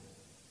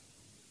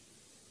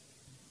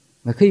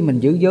 Và khi mình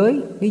giữ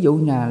giới, ví dụ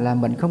như là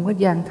mình không có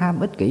gian tham,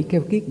 ích kỷ,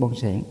 keo kiết, bòn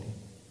sẻn.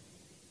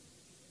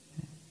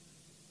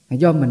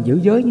 Do mình giữ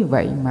giới như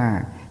vậy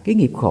mà cái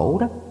nghiệp khổ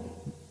đó,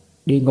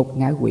 địa ngục,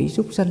 ngạ quỷ,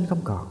 súc sanh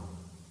không còn.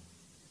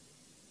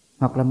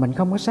 Hoặc là mình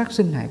không có sát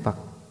sinh hại Phật,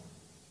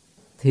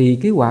 thì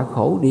cái quả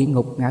khổ địa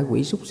ngục, ngạ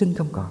quỷ, súc sinh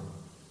không còn.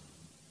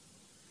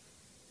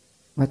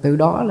 Và từ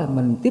đó là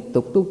mình tiếp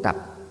tục tu tập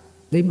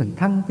để mình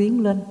thăng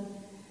tiến lên,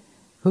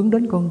 hướng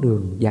đến con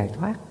đường giải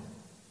thoát.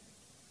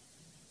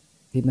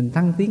 Thì mình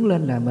thăng tiến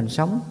lên là mình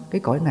sống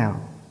cái cõi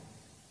nào?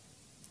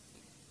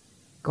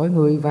 Cõi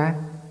người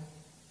và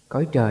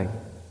cõi trời.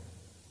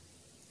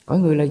 Cõi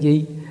người là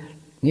gì?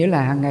 Nghĩa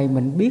là hàng ngày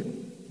mình biết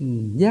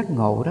giác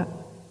ngộ đó,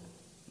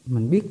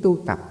 mình biết tu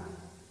tập,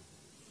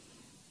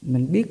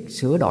 mình biết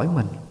sửa đổi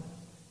mình.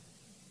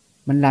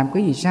 Mình làm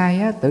cái gì sai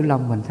á, tự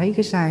lòng mình thấy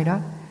cái sai đó,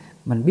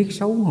 mình biết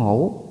xấu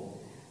hổ,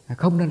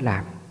 không nên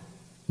làm,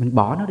 mình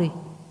bỏ nó đi.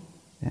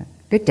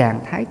 Cái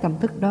trạng thái tâm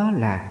thức đó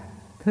là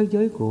thế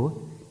giới của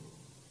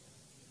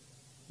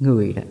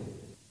người đó.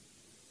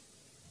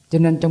 Cho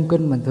nên trong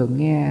kinh mình thường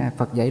nghe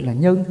Phật dạy là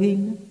nhân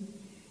thiên đó.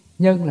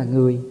 Nhân là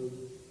người,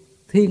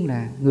 thiên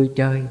là người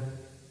trời.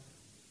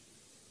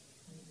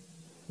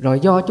 Rồi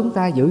do chúng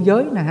ta giữ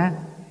giới nè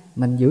ha,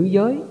 mình giữ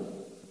giới,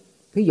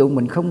 ví dụ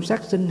mình không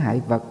sát sinh hại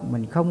vật,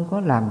 mình không có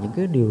làm những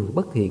cái điều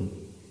bất thiện,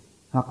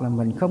 hoặc là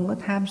mình không có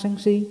tham sân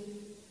si,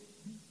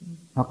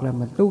 hoặc là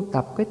mình tu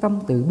tập cái tâm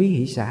từ bi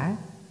hỷ xả,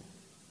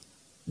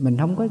 mình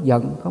không có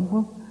giận, không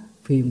có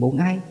phiền muộn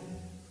ai.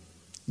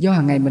 Do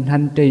hàng ngày mình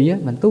hành trì á,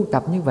 mình tu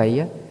tập như vậy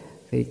á,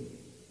 thì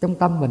trong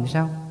tâm mình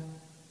sao?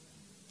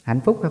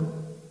 Hạnh phúc không?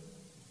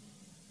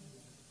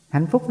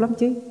 Hạnh phúc lắm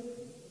chứ.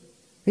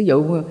 Ví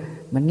dụ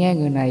mình nghe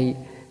người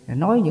này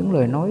nói những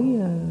lời nói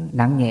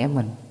nặng nhẹ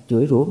mình,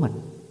 chửi rủa mình,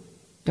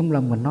 trong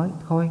lòng mình nói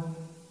thôi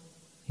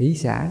hỷ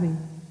xả đi,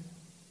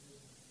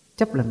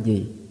 chấp làm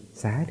gì,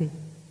 xả đi.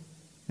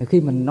 Rồi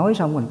khi mình nói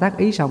xong, mình tác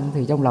ý xong,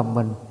 thì trong lòng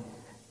mình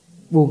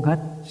buông hết,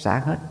 xả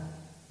hết,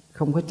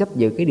 không có chấp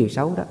giữ cái điều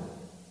xấu đó.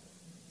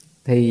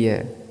 Thì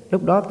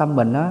lúc đó tâm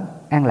mình nó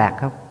an lạc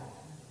không?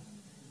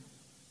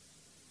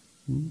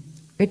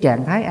 Cái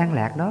trạng thái an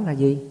lạc đó là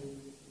gì?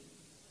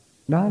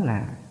 Đó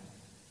là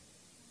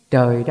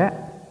trời đó,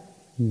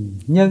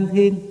 nhân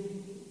thiên.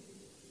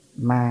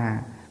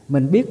 Mà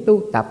mình biết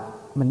tu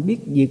tập, mình biết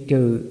diệt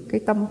trừ cái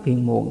tâm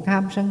phiền muộn,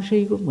 tham sân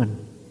si của mình,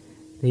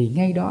 thì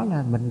ngay đó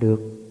là mình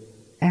được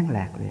an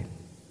lạc liền.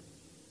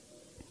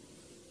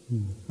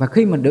 Và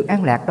khi mình được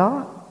an lạc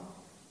đó,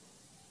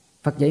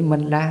 Phật dạy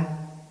mình là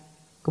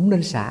cũng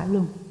nên xả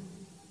luôn.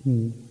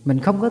 Mình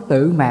không có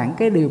tự mãn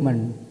cái điều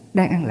mình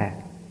đang an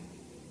lạc.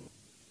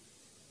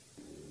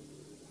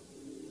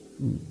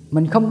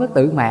 Mình không có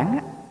tự mãn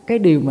cái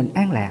điều mình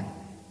an lạc,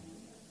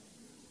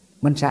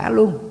 mình xả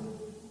luôn.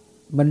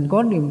 Mình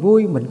có niềm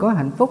vui, mình có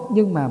hạnh phúc,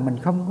 nhưng mà mình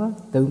không có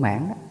tự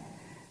mãn đó,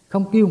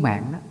 không kiêu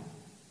mạn đó.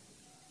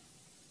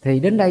 Thì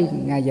đến đây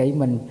Ngài dạy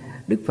mình,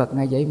 Đức Phật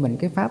Ngài dạy mình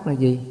cái pháp là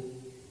gì?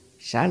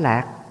 Xả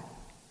lạc,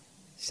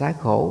 xả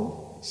khổ,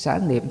 xả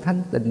niệm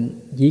thanh tịnh,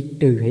 diệt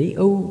trừ hỷ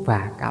ưu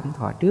và cảm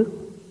thọ trước.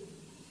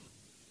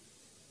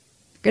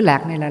 Cái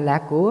lạc này là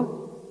lạc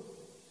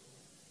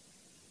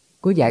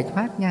của giải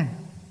thoát nha.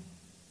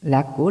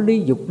 Lạc của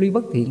ly dục, ly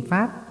bất thiện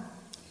pháp,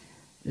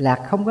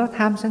 lạc không có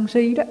tham sân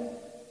si đó.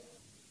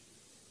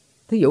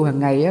 Thí dụ hàng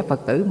ngày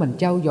Phật tử mình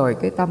trau dồi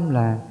cái tâm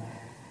là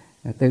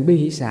từ bi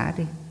hỷ xả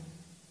đi,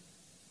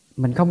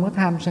 mình không có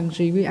tham sân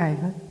si với ai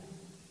hết,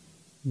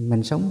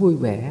 mình sống vui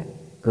vẻ,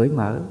 cởi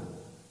mở,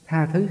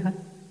 tha thứ hết.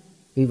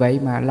 Vì vậy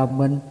mà lòng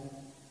mình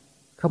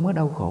không có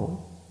đau khổ,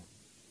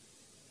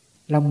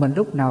 lòng mình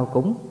lúc nào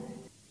cũng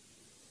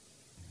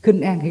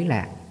khinh an hỷ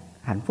lạc,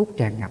 hạnh phúc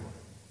tràn ngập.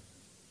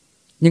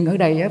 Nhưng ở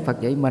đây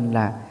Phật dạy mình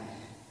là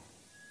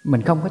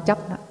mình không có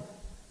chấp đó,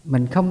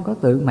 mình không có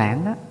tự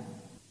mãn đó.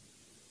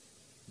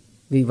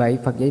 Vì vậy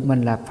Phật dạy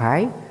mình là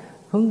phải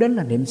hướng đến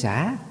là niệm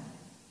xả.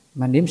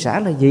 Mà niệm xả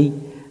là gì?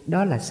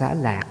 Đó là xả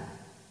lạc,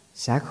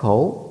 xả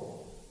khổ.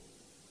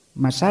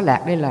 Mà xả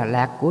lạc đây là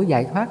lạc của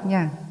giải thoát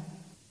nha,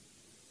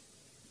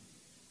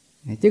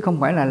 chứ không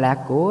phải là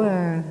lạc của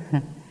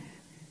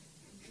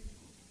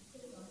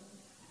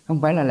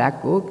Không phải là lạc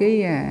của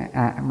cái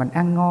mình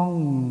ăn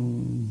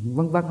ngon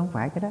vân vân, không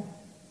phải cái đó.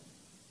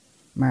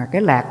 Mà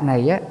cái lạc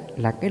này á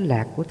là cái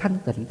lạc của thanh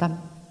tịnh tâm,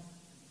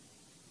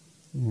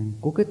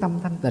 của cái tâm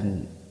thanh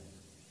tịnh.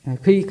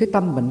 Khi cái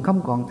tâm mình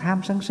không còn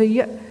tham sân si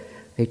á,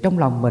 thì trong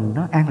lòng mình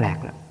nó an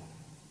lạc lắm.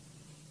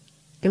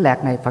 Cái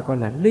lạc này Phật gọi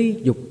là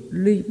ly dục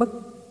ly bất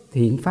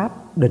thiện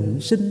pháp định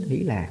sinh hỷ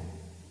lạc.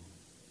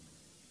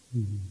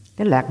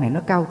 Cái lạc này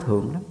nó cao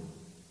thượng lắm.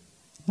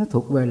 Nó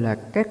thuộc về là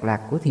các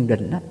lạc của thiền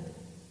định đó.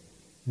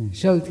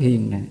 Sơ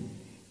thiền nè,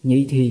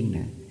 nhị thiền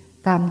nè,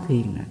 tam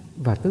thiền nè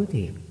và tứ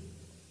thiền.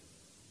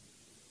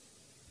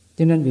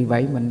 Cho nên vì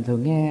vậy mình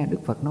thường nghe Đức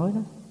Phật nói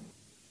đó,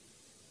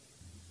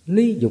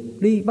 ly dục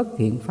ly bất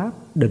thiện pháp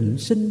định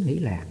sinh hỷ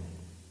lạc.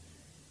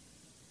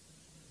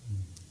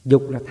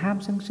 Dục là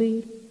tham sân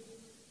si.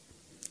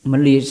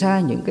 Mình lìa xa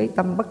những cái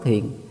tâm bất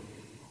thiện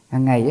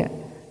hàng ngày á,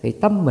 thì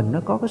tâm mình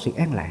nó có cái sự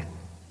an lạc.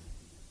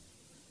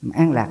 Mà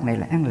an lạc này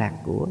là an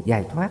lạc của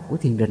giải thoát, của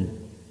thiền định.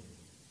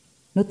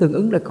 Nó tương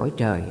ứng là cõi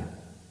trời.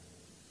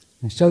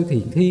 Sơ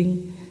thiền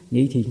thiên,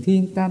 nhị thiền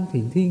thiên, tam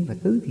thiền thiên và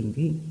tứ thiền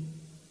thiên.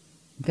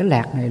 Cái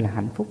lạc này là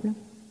hạnh phúc lắm.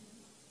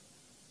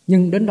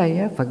 Nhưng đến đây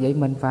á, Phật dạy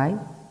mình phải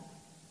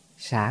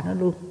xả nó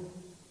luôn.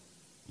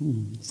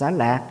 Xả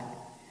lạc,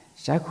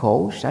 xả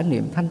khổ, xả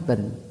niệm thanh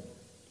tịnh.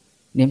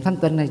 Niệm thanh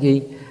tịnh là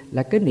gì?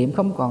 Là cái niệm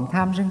không còn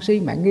tham sân si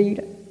mạn nghi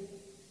đó.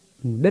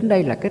 Đến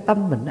đây là cái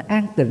tâm mình nó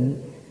an tịnh,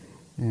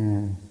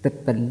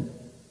 tịch tịnh,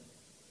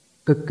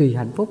 cực kỳ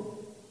hạnh phúc.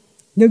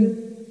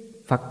 Nhưng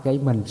Phật dạy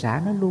mình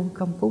xả nó luôn,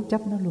 không cố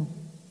chấp nó luôn.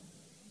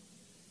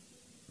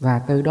 Và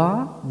từ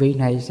đó vị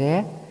này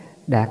sẽ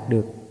đạt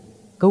được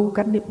cứu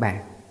cánh niết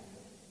bàn.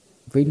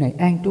 Vị này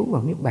an trú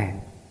vào niết bàn,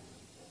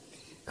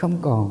 không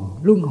còn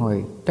luân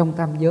hồi trong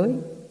tam giới,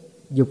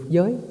 dục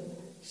giới,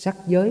 sắc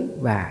giới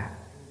và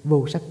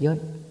vô sắc giới.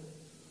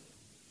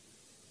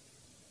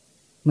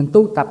 Mình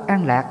tu tập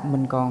an lạc,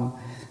 mình còn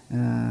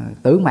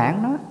tự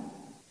mãn nó,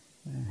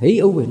 hỷ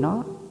ưu về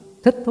nó,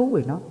 thích thú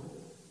về nó,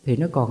 thì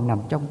nó còn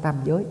nằm trong tam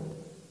giới.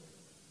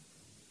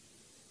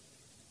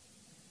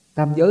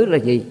 Tam giới là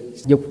gì?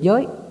 Dục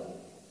giới,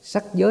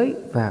 sắc giới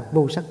và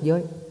vô sắc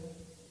giới.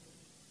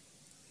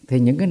 Thì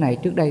những cái này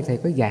trước đây thầy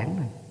có giảng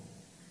rồi.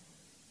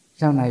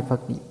 Sau này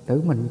Phật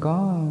tử mình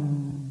có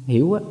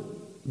hiểu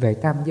về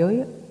tam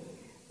giới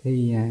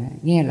thì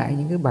nghe lại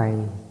những cái bài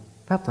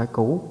pháp thoại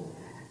cũ,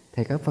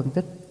 thầy có phân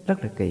tích rất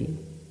là kỹ.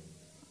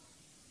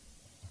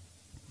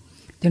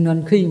 Cho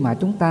nên khi mà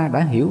chúng ta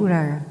đã hiểu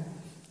ra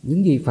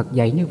những gì Phật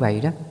dạy như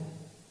vậy đó,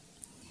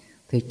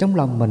 thì trong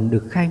lòng mình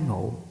được khai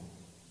ngộ.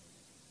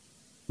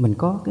 Mình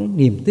có cái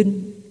niềm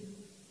tin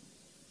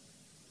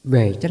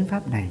về chánh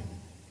pháp này.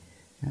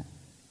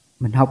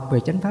 Mình học về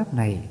chánh pháp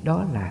này,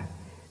 đó là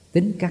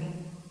tính căn.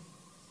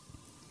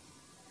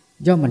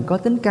 Do mình có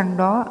tính căn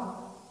đó,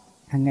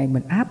 hàng ngày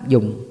mình áp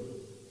dụng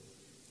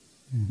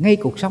ngay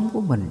cuộc sống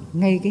của mình,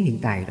 ngay cái hiện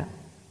tại đó.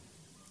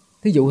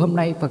 Thí dụ hôm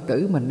nay Phật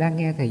tử mình đang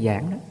nghe thầy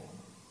giảng đó,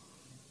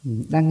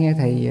 đang nghe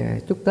thầy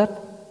chúc Tết,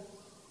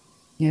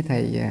 nghe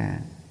thầy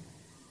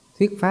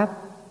thuyết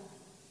pháp,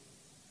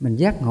 mình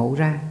giác ngộ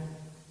ra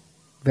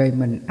về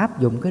mình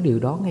áp dụng cái điều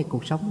đó ngay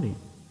cuộc sống liền,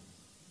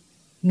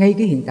 ngay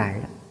cái hiện tại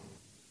đó.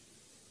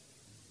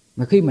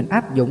 Mà khi mình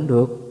áp dụng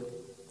được,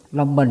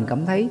 lòng mình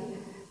cảm thấy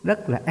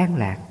rất là an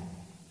lạc.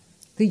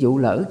 Thí dụ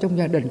lỡ trong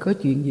gia đình có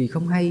chuyện gì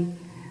không hay,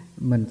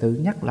 mình tự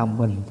nhắc lòng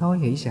mình, thôi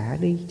hỷ xả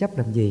đi, chấp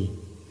làm gì.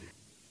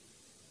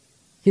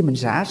 Khi mình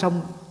xả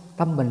xong,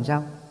 tâm mình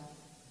sao?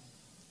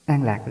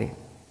 An lạc liền.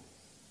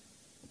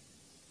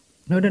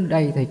 Nói đến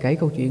đây thầy kể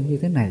câu chuyện như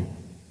thế này.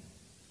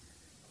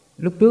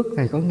 Lúc trước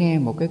thầy có nghe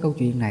một cái câu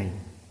chuyện này.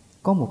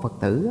 Có một Phật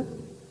tử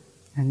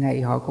hàng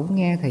ngày họ cũng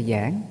nghe thầy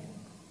giảng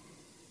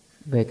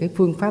về cái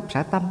phương pháp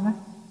xả tâm á.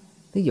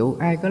 Ví dụ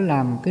ai có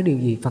làm cái điều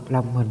gì phật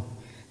lòng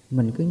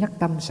mình cứ nhắc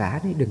tâm xả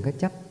đi, đừng có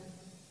chấp.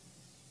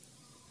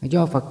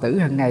 Do Phật tử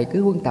hàng ngày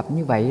cứ huân tập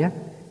như vậy á,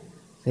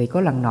 thì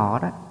có lần nọ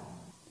đó,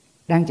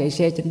 đang chạy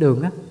xe trên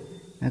đường á,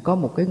 có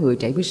một cái người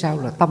chạy phía sau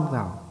là tông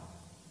vào,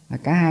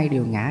 cả hai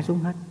đều ngã xuống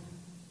hết.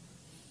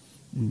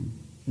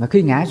 Mà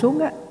khi ngã xuống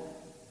á,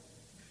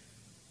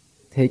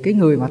 thì cái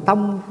người mà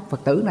tông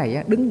Phật tử này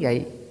á, đứng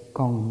dậy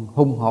còn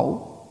hùng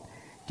hổ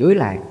chửi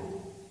lại.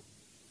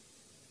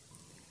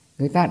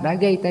 Người ta đã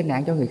gây tai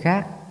nạn cho người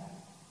khác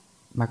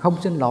mà không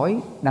xin lỗi,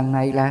 đằng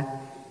này là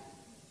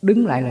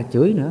đứng lại là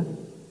chửi nữa,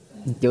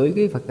 chửi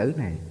cái Phật tử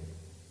này.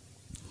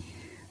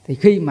 Thì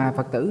khi mà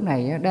Phật tử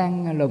này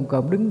đang lồm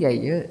cồm đứng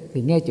dậy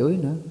thì nghe chửi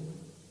nữa,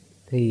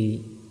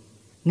 thì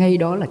ngay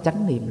đó là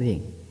chánh niệm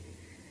liền,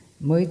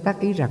 mới tác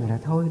ý rằng là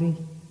thôi đi,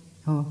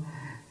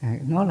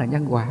 nó là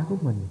nhân quả của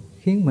mình,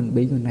 khiến mình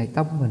bị người này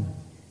tông mình,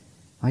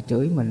 họ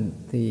chửi mình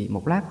thì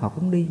một lát họ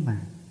cũng đi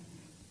mà.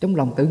 Trong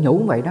lòng tự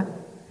nhủ vậy đó,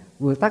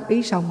 vừa tác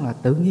ý xong là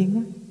tự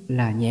nhiên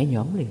là nhẹ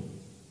nhõm liền.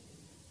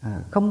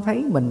 Không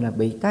thấy mình là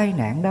bị tai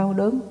nạn đau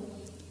đớn,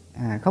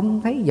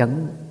 không thấy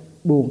giận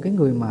buồn cái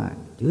người mà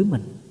chửi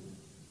mình.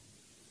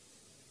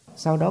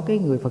 Sau đó cái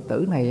người Phật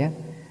tử này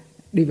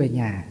đi về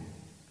nhà,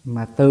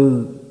 mà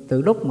từ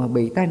lúc mà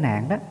bị tai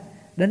nạn đó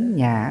đến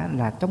nhà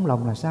là trong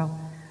lòng là sao?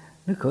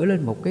 nó khởi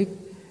lên một cái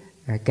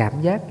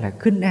cảm giác là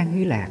khinh an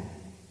hỷ lạc,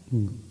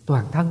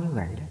 toàn thân như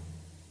vậy đó.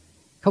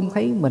 Không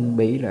thấy mình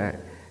bị là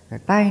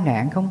tai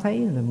nạn, không thấy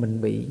là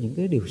mình bị những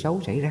cái điều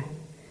xấu xảy ra,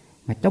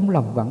 mà trong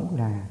lòng vẫn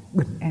là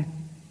bình an.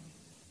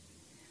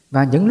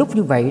 Và những lúc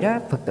như vậy đó,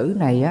 Phật tử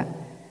này á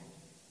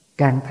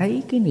càng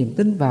thấy cái niềm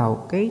tin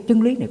vào cái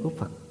chân lý này của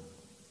Phật.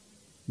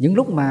 Những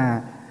lúc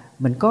mà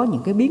mình có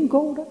những cái biến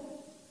cố đó,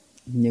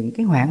 những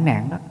cái hoạn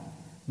nạn đó,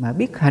 mà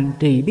biết hành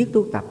trì, biết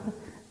tu tập đó,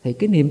 thì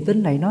cái niềm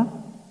tin này nó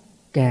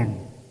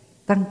càng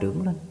tăng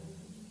trưởng lên.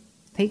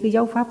 Thấy cái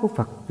giáo pháp của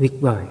Phật tuyệt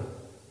vời,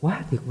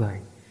 quá tuyệt vời.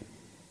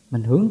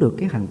 Mình hưởng được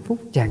cái hạnh phúc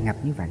tràn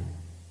ngập như vậy.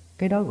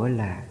 Cái đó gọi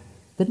là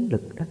tín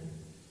lực đó.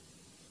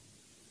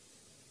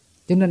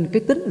 Cho nên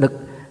cái tín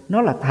lực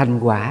nó là thành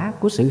quả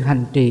của sự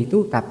hành trì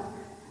tu tập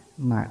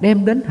mà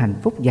đem đến hạnh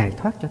phúc giải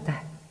thoát cho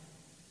ta.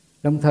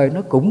 Đồng thời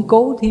nó củng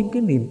cố thêm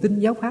cái niềm tin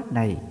giáo pháp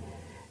này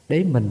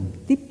để mình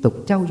tiếp tục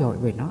trau dồi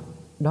về nó.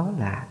 Đó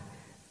là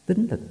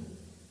tín lực.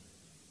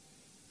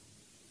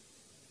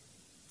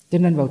 Cho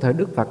nên vào thời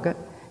Đức Phật á,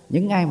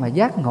 những ai mà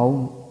giác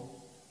ngộ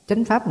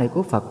chánh pháp này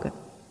của Phật á,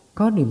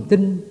 có niềm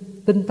tin,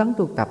 tinh tấn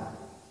tu tập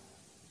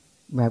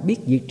và biết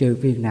diệt trừ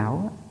phiền não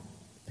á,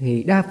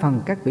 thì đa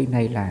phần các vị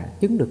này là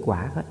chứng được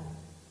quả hết.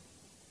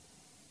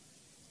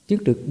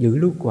 Chứng được dự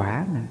lưu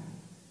quả nè,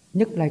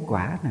 nhất lai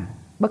quả nè,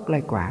 bất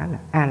lai quả, là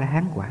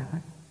A-la-hán quả hết.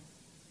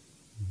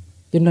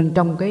 Cho nên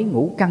trong cái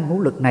ngũ căn ngũ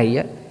lực này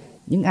á,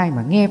 những ai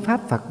mà nghe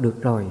pháp Phật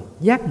được rồi,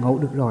 giác ngộ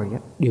được rồi á,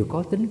 đều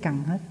có tính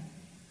căn hết,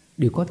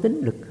 đều có tính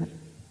lực hết.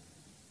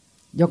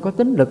 Do có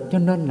tính lực cho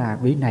nên là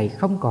vị này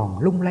không còn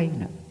lung lay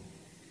nữa.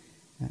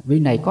 Vị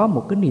này có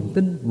một cái niềm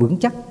tin vững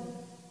chắc,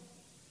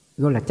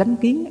 gọi là chánh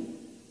kiến.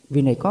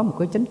 Vị này có một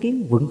cái chánh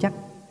kiến vững chắc,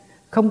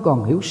 không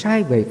còn hiểu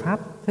sai về pháp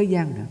thế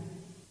gian nữa,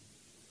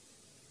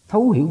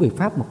 thấu hiểu về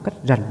pháp một cách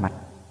rành mạch,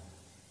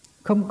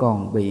 không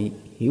còn bị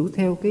hiểu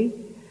theo cái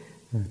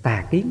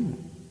tà kiến nữa.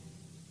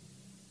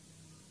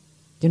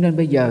 Cho nên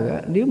bây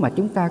giờ nếu mà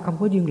chúng ta không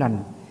có duyên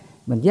lành,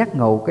 mình giác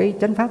ngộ cái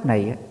chánh pháp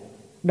này,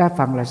 đa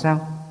phần là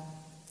sao?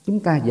 Chúng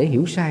ta dễ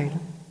hiểu sai lắm.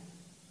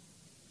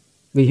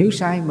 Vì hiểu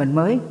sai mình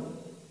mới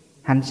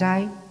hành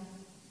sai.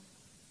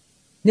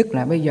 Nhất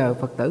là bây giờ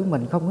Phật tử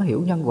mình không có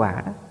hiểu nhân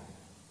quả đó,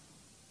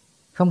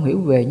 không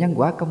hiểu về nhân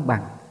quả công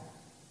bằng.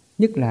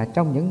 Nhất là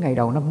trong những ngày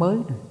đầu năm mới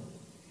này,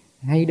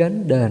 hay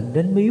đến đền,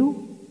 đến miếu,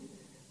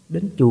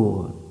 đến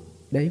chùa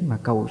để mà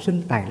cầu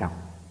xin tài lộc.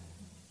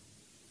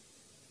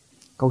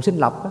 Cầu xin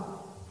lộc đó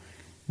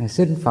là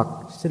xin Phật,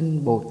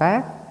 xin Bồ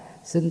Tát,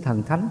 xin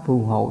Thần Thánh phù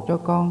hộ cho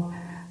con,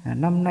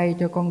 năm nay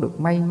cho con được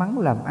may mắn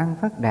làm ăn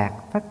phát đạt,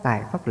 phát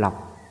tài, phát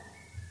lộc,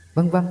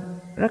 vân vân,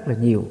 rất là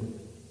nhiều.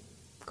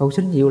 Cầu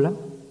xin nhiều lắm.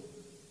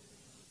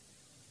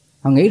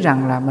 Họ nghĩ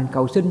rằng là mình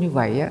cầu xin như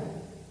vậy á,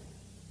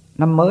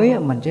 năm mới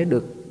mình sẽ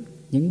được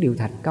những điều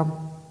thành công.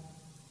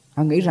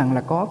 Họ nghĩ rằng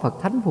là có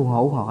Phật Thánh phù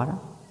hộ họ đó.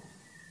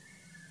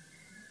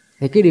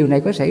 Thì cái điều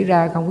này có xảy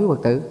ra không quý Phật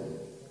tử?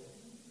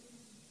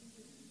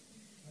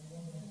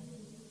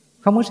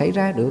 Không có xảy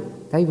ra được.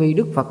 Tại vì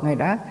Đức Phật Ngài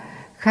đã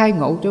khai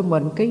ngộ cho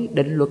mình cái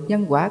định luật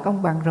nhân quả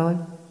công bằng rồi.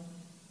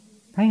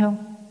 Thấy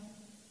không?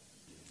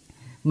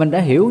 Mình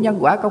đã hiểu nhân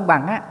quả công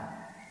bằng á,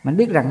 mình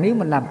biết rằng nếu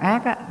mình làm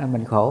ác á là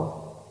mình khổ,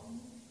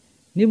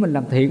 nếu mình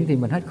làm thiện thì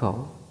mình hết khổ.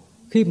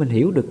 Khi mình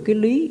hiểu được cái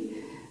lý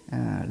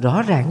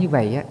rõ ràng như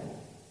vậy á,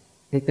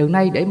 thì từ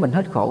nay để mình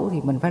hết khổ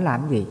thì mình phải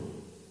làm gì?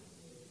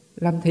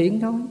 Làm thiện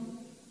thôi.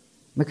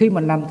 Mà khi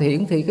mình làm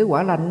thiện thì cái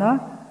quả lành nó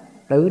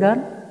tự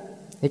đến.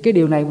 Thì cái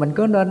điều này mình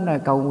có nên là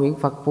cầu nguyện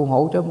Phật phù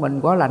hộ cho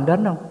mình quả lành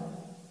đến không?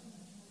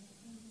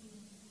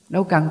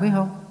 Đâu cần, phải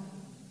không?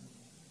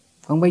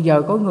 Còn bây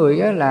giờ có người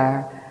á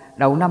là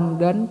đầu năm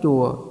đến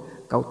chùa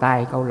cầu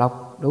tài, cầu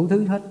lộc, đủ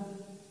thứ hết.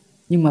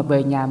 Nhưng mà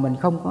về nhà mình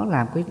không có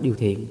làm cái điều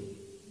thiện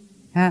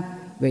ha.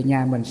 Về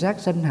nhà mình sát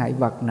sanh hại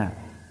vật nè,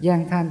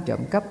 gian tham trộm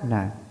cắp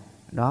nè,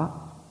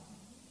 đó,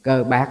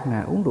 cờ bạc nè,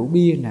 uống rượu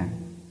bia nè,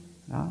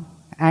 đó,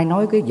 ai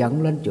nói cái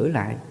giận lên chửi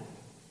lại,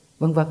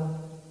 vân vân.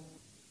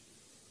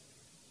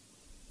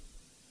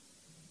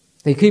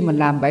 Thì khi mình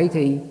làm vậy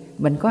thì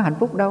mình có hạnh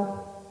phúc đâu,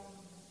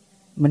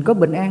 mình có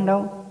bình an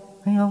đâu,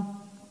 thấy không?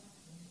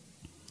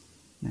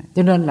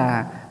 Cho nên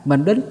là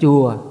mình đến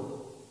chùa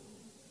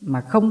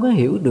mà không có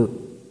hiểu được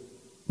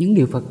những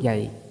điều Phật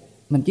dạy,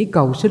 mình chỉ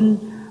cầu xin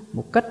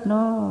một cách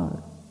nó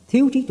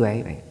thiếu trí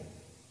tuệ vậy,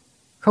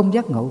 không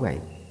giác ngộ vậy,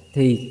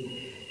 thì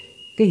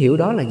cái hiểu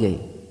đó là gì?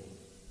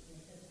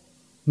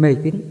 Mê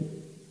tín.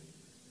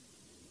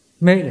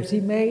 Mê là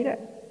si mê đó,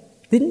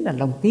 tín là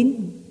lòng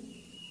tín.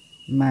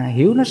 Mà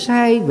hiểu nó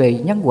sai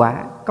về nhân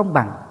quả công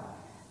bằng,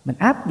 mình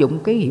áp dụng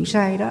cái hiểu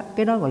sai đó,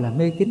 cái đó gọi là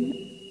mê tín.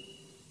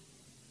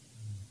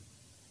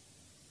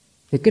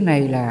 Thì cái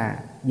này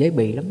là dễ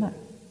bị lắm á.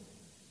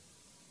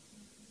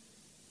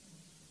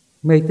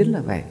 Mê tín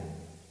là vậy.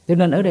 Cho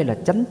nên ở đây là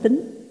chánh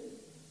tín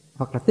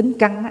hoặc là tín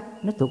căn á,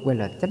 nó thuộc về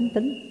là chánh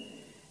tín,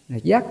 là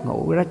giác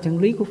ngộ ra chân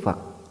lý của Phật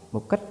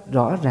một cách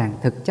rõ ràng,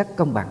 thực chất,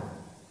 công bằng.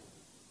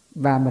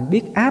 Và mình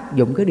biết áp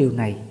dụng cái điều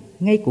này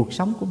ngay cuộc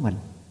sống của mình.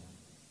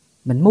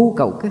 Mình mưu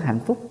cầu cái hạnh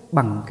phúc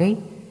bằng cái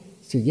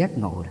sự giác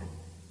ngộ đó.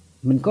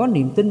 mình có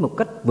niềm tin một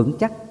cách vững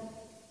chắc.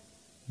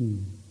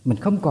 Mình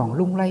không còn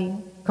lung lay,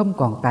 không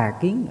còn tà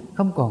kiến,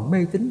 không còn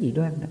mê tín dị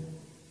đoan nữa.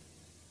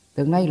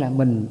 Từ nay là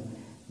mình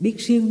biết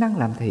siêng năng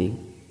làm thiện.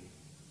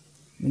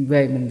 Mình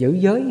về mình giữ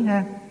giới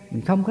ha,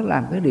 mình không có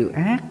làm cái điều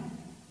ác.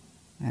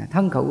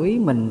 Thân khẩu ý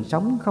mình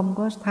sống không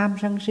có tham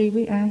sân si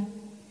với ai.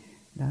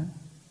 Đó.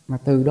 Mà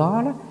từ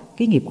đó đó,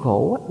 cái nghiệp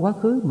khổ quá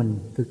khứ mình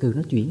từ từ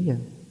nó chuyển dần.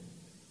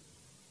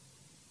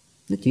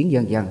 Nó chuyển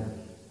dần dần.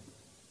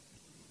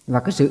 Và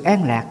cái sự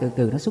an lạc từ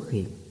từ nó xuất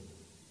hiện.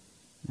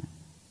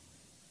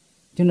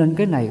 Cho nên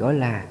cái này gọi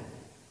là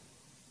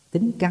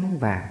tính căn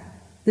và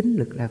tính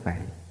lực là vậy.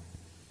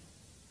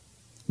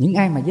 Những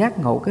ai mà giác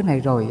ngộ cái này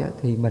rồi á,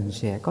 thì mình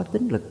sẽ có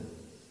tính lực.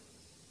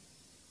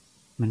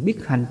 Mình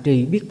biết hành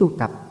trì, biết tu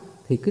tập,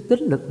 thì cái tính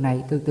lực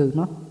này từ từ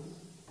nó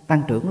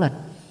tăng trưởng lên.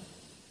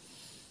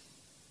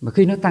 Mà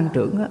khi nó tăng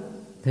trưởng á,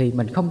 thì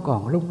mình không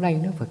còn lung lay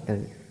nữa Phật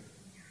tử.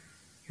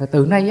 Và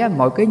từ nay á,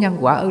 mọi cái nhân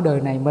quả ở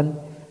đời này mình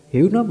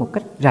hiểu nó một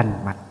cách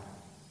rành mạch.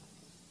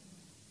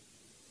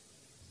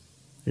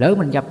 Lỡ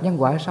mình gặp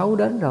nhân quả xấu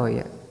đến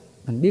rồi,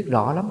 mình biết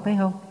rõ lắm thấy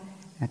không?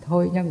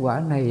 Thôi nhân quả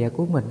này là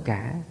của mình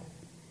cả.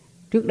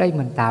 Trước đây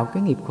mình tạo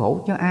cái nghiệp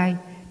khổ cho ai,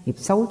 nghiệp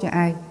xấu cho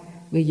ai,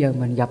 bây giờ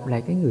mình gặp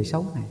lại cái người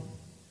xấu này,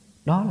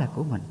 đó là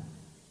của mình.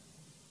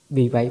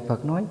 Vì vậy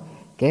Phật nói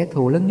kẻ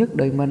thù lớn nhất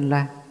đời mình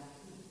là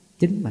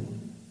chính mình.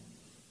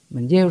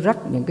 Mình gieo rắc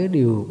những cái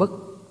điều bất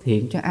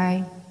thiện cho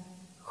ai,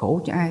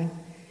 khổ cho ai,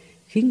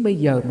 khiến bây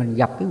giờ mình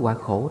gặp cái quả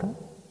khổ đó,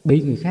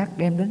 bị người khác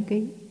đem đến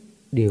cái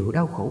điều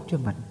đau khổ cho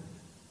mình.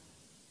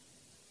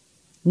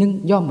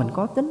 Nhưng do mình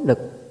có tính lực,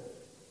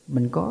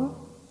 mình có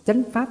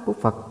chánh pháp của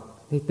Phật,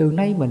 thì từ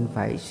nay mình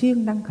phải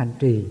siêng năng hành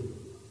trì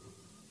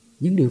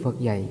những điều Phật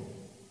dạy.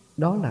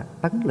 Đó là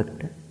tấn lực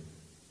đó.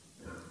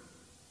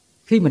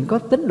 Khi mình có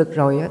tính lực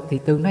rồi á, thì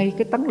từ nay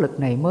cái tấn lực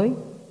này mới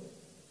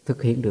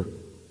thực hiện được.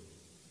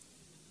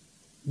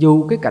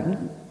 Dù cái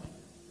cảnh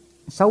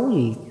xấu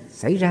gì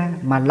xảy ra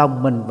mà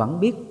lòng mình vẫn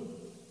biết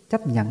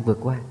chấp nhận vượt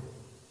qua,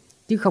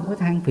 chứ không có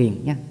than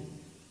phiền nha.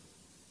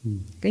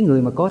 Cái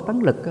người mà có tấn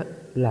lực á,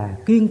 là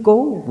kiên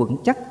cố vững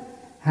chắc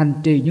hành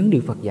trì những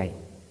điều Phật dạy.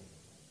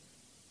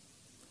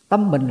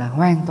 Tâm mình là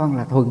hoàn toàn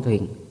là thuần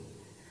thiện,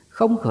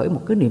 không khởi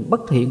một cái niệm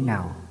bất thiện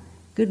nào,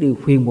 cái điều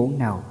phiền muộn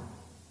nào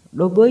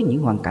đối với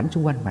những hoàn cảnh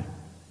xung quanh mình.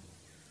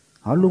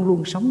 Họ luôn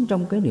luôn sống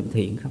trong cái niệm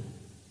thiện không.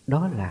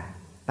 Đó là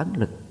tấn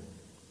lực.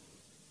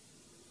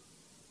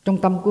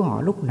 Trong tâm của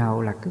họ lúc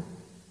nào là cứ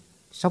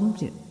sống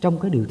trong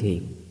cái điều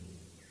thiện.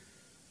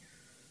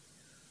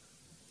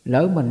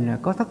 Lỡ mình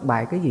có thất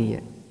bại cái gì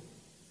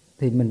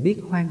thì mình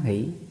biết hoan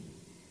hỷ,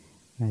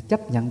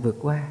 chấp nhận vượt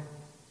qua.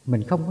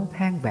 Mình không có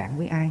than vãn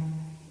với ai,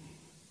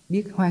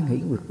 biết hoan hỷ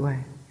vượt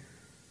qua.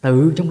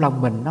 Tự trong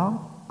lòng mình nó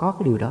có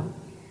cái điều đó.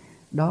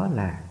 Đó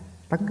là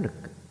tấn lực.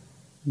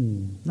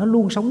 Nó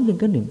luôn sống trên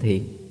cái niệm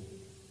thiện,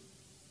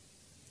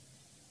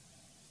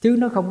 chứ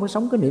nó không có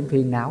sống cái niệm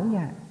phiền não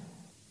nha.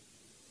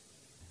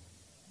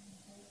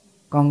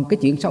 Còn cái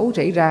chuyện xấu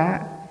xảy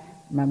ra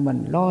mà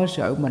mình lo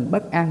sợ, mình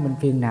bất an, mình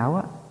phiền não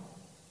á,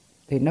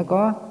 thì nó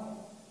có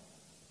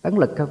tấn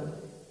lực không?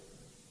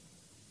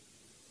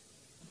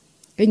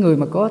 Cái người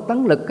mà có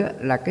tấn lực á,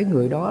 là cái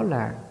người đó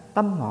là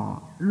tâm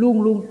họ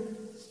luôn luôn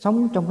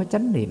sống trong cái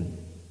chánh niệm,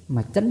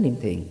 mà chánh niệm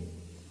thiện.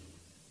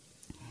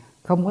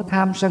 Không có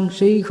tham sân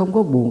si, không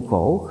có buồn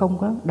khổ, không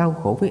có đau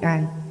khổ với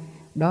ai.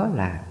 Đó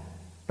là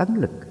tấn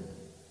lực.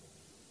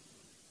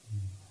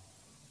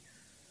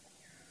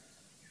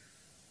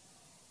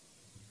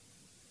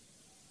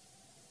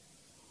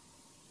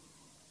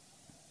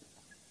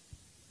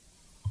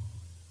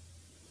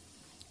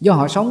 Do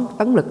họ sống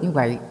tấn lực như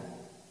vậy,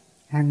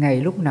 hàng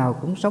ngày lúc nào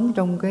cũng sống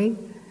trong cái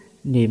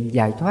niệm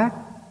giải thoát,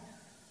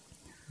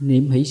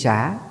 niệm hỷ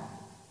xả,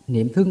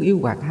 niệm thương yêu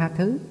và tha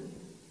thứ,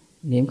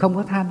 niệm không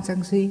có tham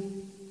sân si.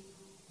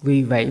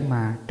 Vì vậy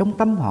mà trong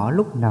tâm họ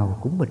lúc nào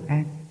cũng bình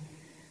an,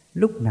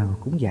 lúc nào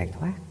cũng giải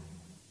thoát.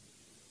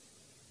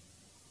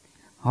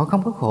 Họ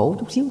không có khổ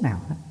chút xíu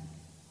nào hết.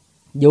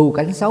 Dù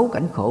cảnh xấu,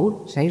 cảnh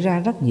khổ xảy ra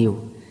rất nhiều,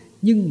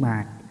 nhưng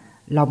mà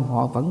lòng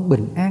họ vẫn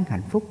bình an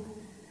hạnh phúc.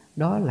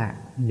 Đó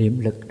là niệm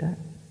lực đó.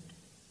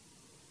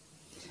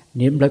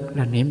 Niệm lực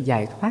là niệm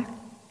giải thoát,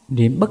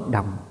 niệm bất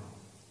động,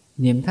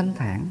 niệm thanh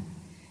thản.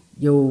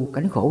 Dù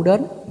cảnh khổ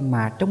đến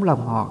mà trong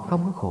lòng họ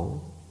không có khổ,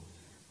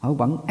 họ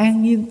vẫn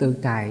an nhiên tự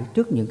tại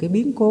trước những cái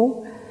biến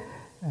cố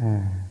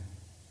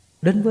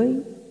đến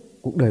với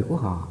cuộc đời của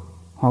họ.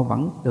 Họ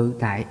vẫn tự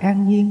tại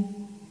an nhiên,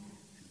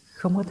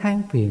 không có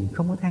than phiền,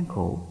 không có than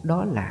khổ.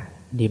 Đó là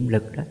niệm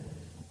lực đó.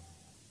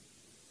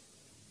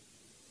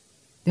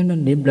 Cho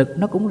nên niệm lực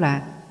nó cũng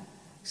là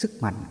sức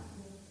mạnh.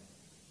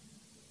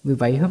 Vì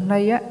vậy hôm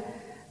nay á,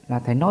 là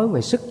thầy nói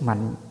về sức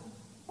mạnh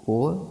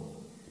của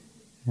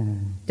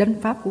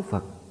chánh pháp của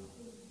Phật.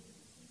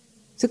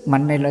 Sức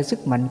mạnh này là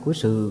sức mạnh của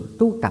sự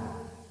tu tập,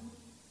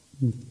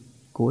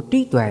 của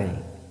trí tuệ,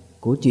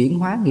 của chuyển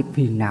hóa nghiệp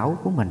phiền não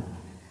của mình,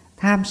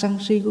 tham sân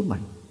si của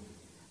mình,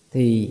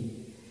 thì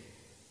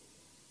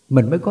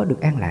mình mới có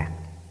được an lạc.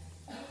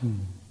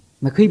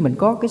 Mà khi mình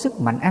có cái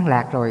sức mạnh an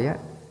lạc rồi á,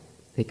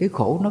 thì cái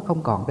khổ nó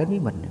không còn đến với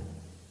mình nữa.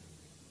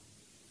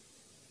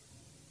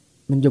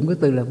 Mình dùng cái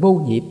từ là vô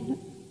nhiễm,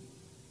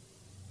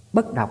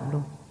 bất động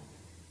luôn,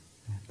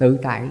 tự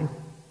tại luôn.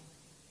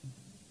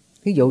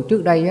 Ví dụ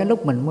trước đây á,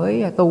 lúc mình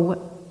mới tu á,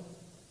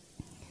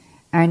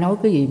 ai nói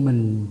cái gì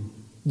mình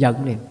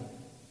giận liền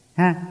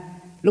ha.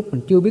 Lúc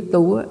mình chưa biết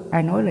tu á,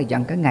 ai nói là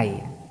giận cả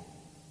ngày,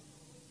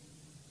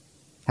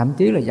 thậm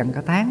chí là giận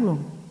cả tháng luôn.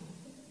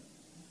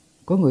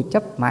 Có người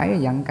chấp mãi là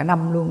giận cả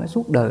năm luôn,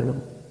 suốt đời luôn.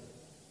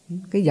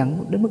 Cái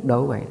giận đến mức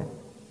độ vậy đó.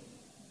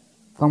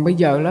 Còn bây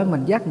giờ đó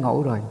mình giác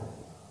ngộ rồi,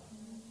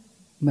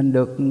 mình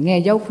được nghe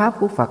giáo pháp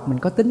của Phật, mình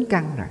có tính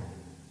căn rồi.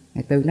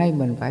 Từ nay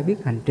mình phải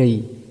biết hành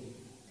trì.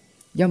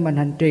 Do mình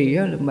hành trì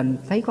đó, là mình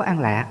thấy có an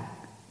lạc,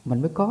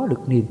 mình mới có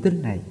được niềm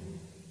tin này.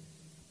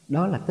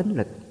 Đó là tín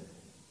lực.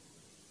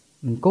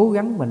 Mình cố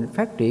gắng mình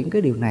phát triển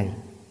cái điều này,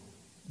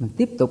 mình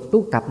tiếp tục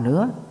tu tập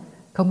nữa,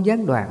 không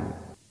gián đoạn,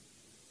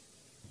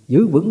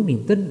 giữ vững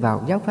niềm tin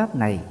vào giáo pháp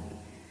này.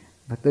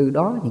 Và từ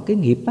đó những cái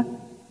nghiệp á,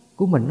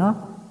 của mình nó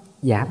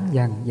giảm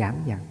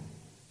dần.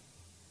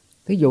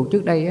 Thí dụ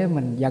trước đây á,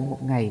 mình giận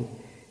một ngày,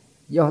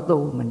 do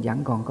tu mình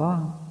giận còn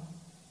có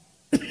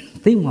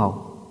tiếng đồng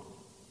hồ.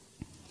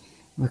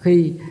 Mà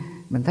khi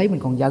mình thấy mình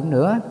còn giận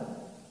nữa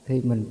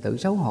thì mình tự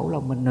xấu hổ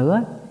lòng mình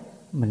nữa,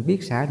 mình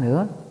biết xả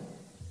nữa,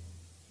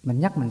 mình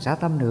nhắc mình xả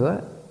tâm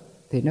nữa,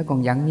 thì nó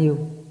còn giận nhiêu?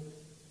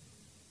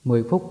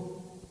 10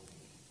 phút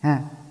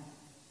ha.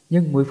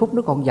 Nhưng 10 phút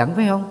nó còn giận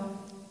phải không?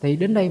 Thì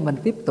đến đây mình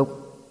tiếp tục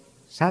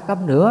xả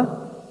tâm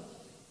nữa,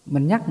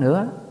 mình nhắc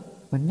nữa,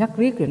 mình nhắc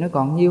riết rồi nó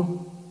còn nhiêu?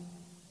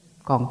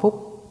 Còn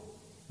phút.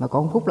 Mà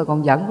còn phút là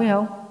còn giận phải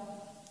không?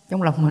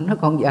 Trong lòng mình nó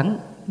còn giận,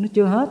 nó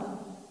chưa hết.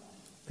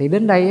 Thì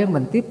đến đây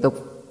mình tiếp tục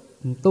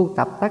tu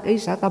tập tác ý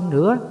xả tâm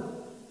nữa.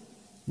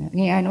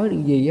 Nghe ai nói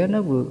điều gì đó,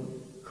 nó vừa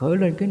khởi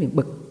lên cái niệm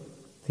bực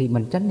thì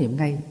mình chánh niệm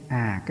ngay,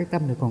 cái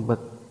tâm này còn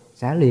bực,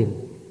 xả liền.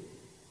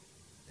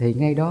 Thì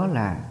ngay đó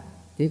là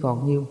chỉ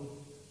còn nhiêu?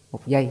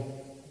 1 giây.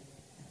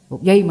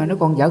 1 giây mà nó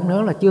còn giận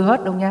nữa là chưa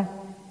hết đâu nha.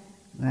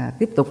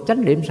 Tiếp tục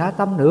chánh niệm xả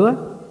tâm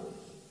nữa.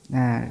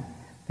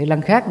 Thì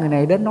lần khác người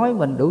này đến nói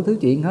mình đủ thứ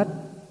chuyện hết,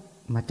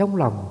 mà trong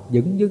lòng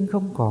dửng dưng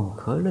không còn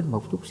khởi lên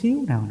một chút xíu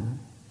nào nữa,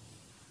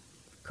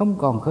 không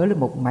còn khởi lên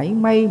một mảy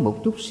may, một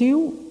chút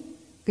xíu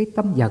cái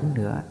tâm giận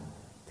nữa,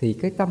 thì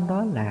cái tâm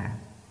đó là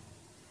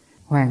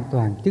hoàn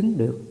toàn chứng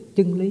được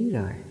chân lý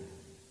rồi.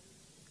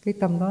 Cái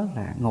tâm đó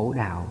là ngộ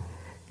đạo,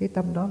 cái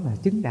tâm đó là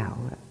chứng đạo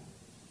rồi.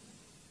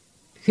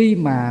 Khi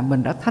mà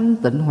mình đã thanh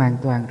tịnh hoàn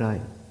toàn rồi,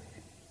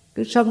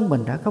 cái sân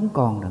mình đã không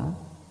còn nữa,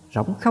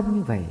 rỗng không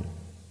như vậy,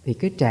 thì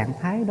cái trạng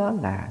thái đó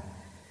là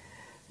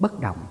bất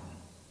động.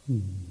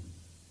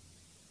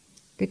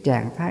 Cái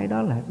trạng thái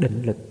đó là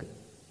định lực.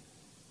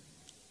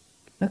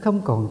 Nó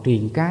không còn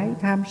triền cái,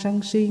 tham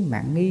sân si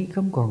mạn nghi,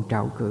 không còn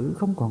trạo cử,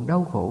 không còn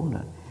đau khổ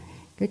nữa.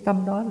 Cái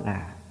tâm đó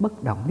là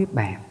bất động niết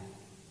bàn.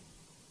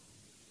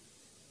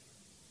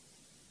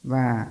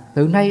 Và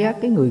từ nay á,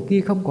 cái người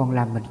kia không còn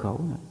làm mình khổ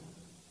nữa.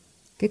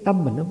 Cái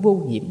tâm mình nó vô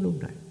nhiễm luôn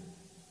rồi.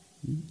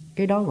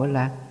 Cái đó gọi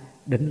là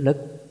định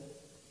lực.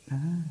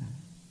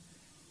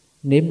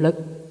 Niệm lực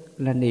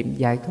là niệm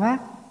giải thoát,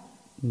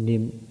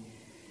 niệm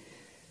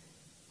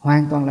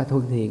hoàn toàn là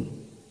thuần thiện.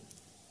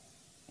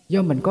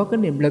 Do mình có cái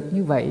niệm lực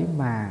như vậy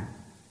mà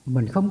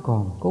mình không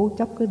còn cố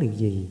chấp cái điều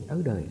gì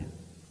ở đời nữa,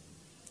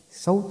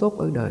 xấu tốt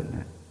ở đời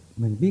nữa,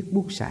 mình biết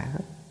buông xả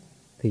hết.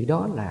 Thì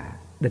đó là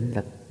định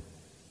lực.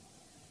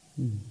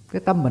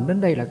 Cái tâm mình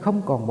đến đây là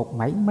không còn một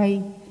mảy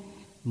may,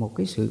 một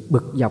cái sự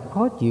bực dọc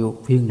khó chịu,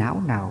 phiền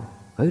não nào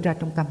khởi ra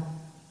trong tâm.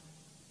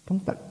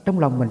 Trong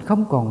lòng mình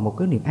không còn một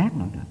cái niệm ác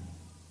nào nữa.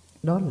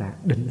 Đó là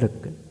định lực.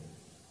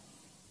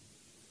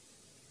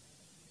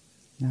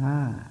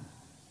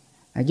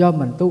 Do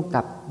mình tu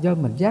tập, do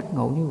mình giác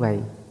ngộ như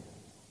vậy,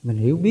 mình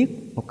hiểu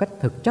biết một cách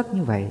thực chất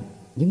như vậy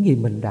những gì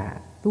mình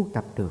đã tu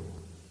tập được,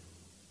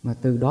 mà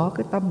từ đó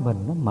cái tâm mình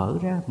nó mở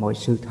ra mọi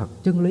sự thật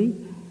chân lý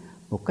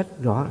một cách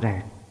rõ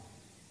ràng.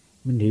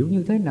 Mình hiểu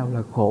như thế nào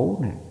là khổ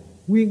nè,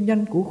 nguyên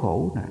nhân của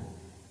khổ nè,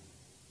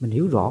 mình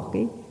hiểu rõ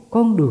cái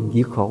con đường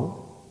diệt khổ,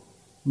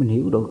 mình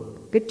hiểu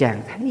được cái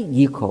trạng thái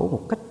diệt khổ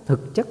một cách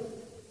thực chất,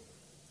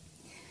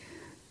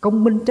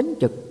 công minh chánh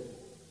trực,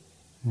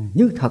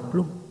 như thật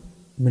luôn.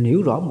 Mình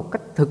hiểu rõ một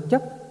cách thực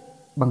chất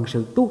bằng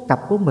sự tu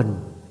tập của mình,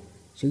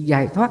 sự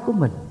giải thoát của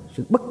mình,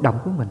 sự bất động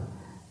của mình.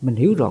 Mình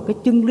hiểu rõ cái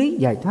chân lý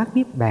giải thoát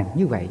niết bàn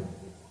như vậy.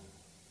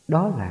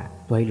 Đó là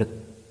tuệ lực.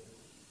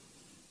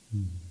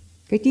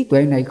 Cái trí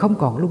tuệ này không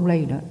còn lung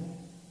lay nữa.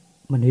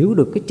 Mình hiểu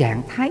được cái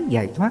trạng thái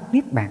giải thoát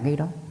niết bàn ngay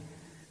đó,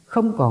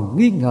 không còn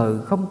nghi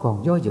ngờ, không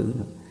còn do dự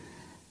nữa.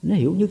 Nó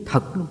hiểu như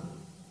thật luôn.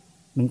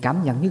 Mình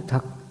cảm nhận như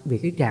thật về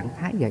cái trạng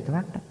thái giải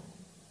thoát đó.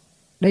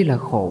 Đây là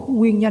khổ,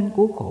 nguyên nhân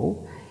của khổ,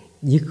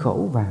 diệt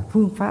khổ và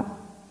phương pháp,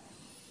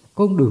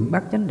 con đường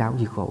bát chánh đạo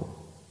diệt khổ.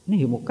 Nó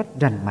hiểu một cách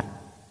rành mạch,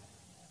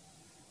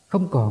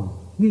 không còn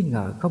nghi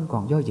ngờ, không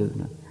còn do dự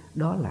nữa.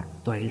 Đó là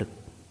tuệ lực.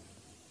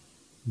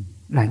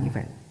 Là như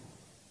vậy.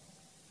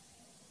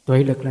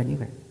 Tuệ lực là như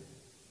vậy.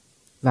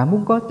 Và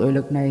muốn có tuệ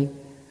lực này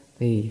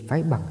thì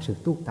phải bằng sự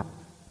tu tập,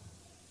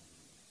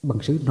 bằng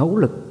sự nỗ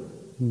lực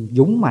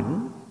dũng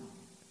mãnh,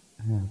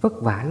 vất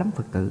vả lắm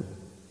Phật tử,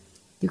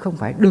 chứ không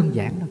phải đơn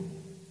giản đâu.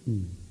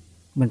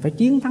 Mình phải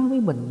chiến thắng với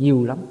mình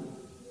nhiều lắm,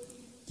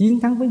 chiến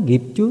thắng với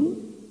nghiệp chướng,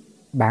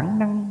 bản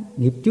năng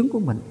nghiệp chướng của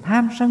mình,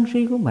 tham sân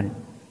si của mình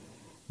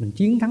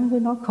chiến thắng với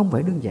nó không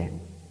phải đơn giản.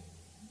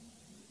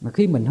 Mà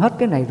khi mình hết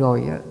cái này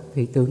rồi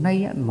thì từ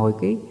nay mọi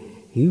cái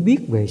hiểu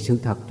biết về sự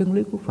thật chân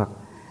lý của Phật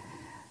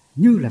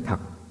như là thật,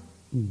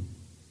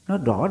 nó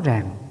rõ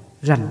ràng,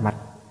 rành mạch,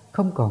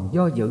 không còn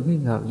do dự nghi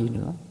ngờ gì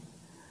nữa.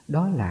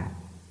 Đó là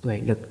tuệ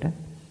lực đó.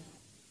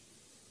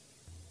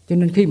 Cho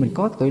nên khi mình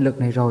có tuệ lực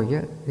này rồi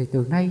thì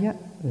từ nay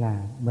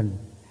là mình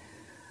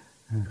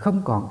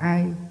không còn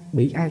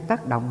bị ai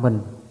tác động mình,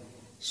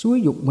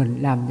 xúi dục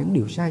mình làm những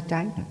điều sai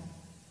trái nữa.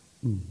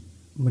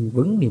 Mình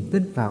vững niềm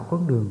tin vào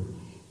con đường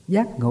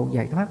giác ngộ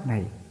giải thoát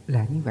này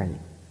là như vậy.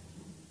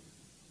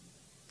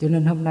 Cho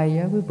nên hôm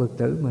nay với Phật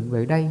tử mình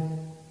về đây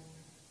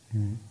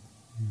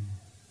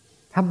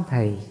thăm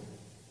Thầy.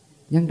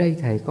 Nhân đây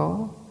Thầy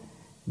có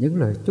những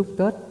lời chúc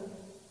Tết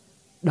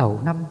đầu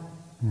năm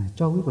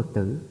cho quý Phật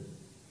tử.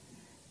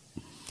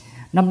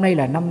 Năm nay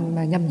là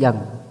năm Nhâm Dần,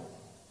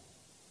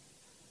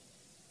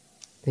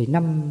 thì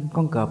năm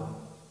con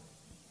cọp.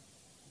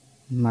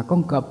 Mà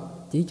con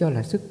cọp chỉ cho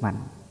là sức mạnh,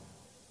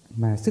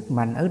 mà sức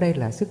mạnh ở đây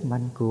là sức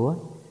mạnh của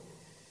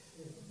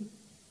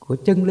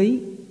chân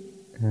lý,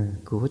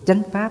 của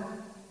chánh pháp,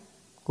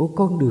 của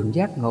con đường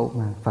giác ngộ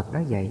mà Phật đã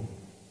dạy.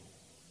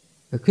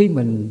 Và khi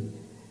mình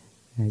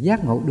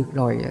giác ngộ được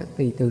rồi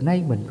thì từ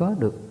nay mình có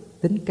được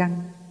tính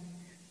căn,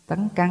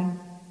 tấn căn.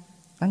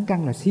 Tấn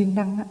căn là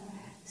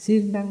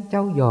siêng năng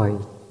trau dồi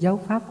giáo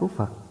pháp của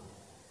Phật.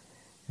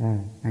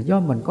 Do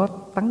mình có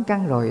tấn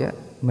căn rồi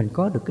mình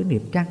có được cái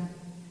niệm căn.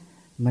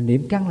 Mà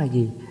niệm căn là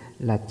gì?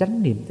 Là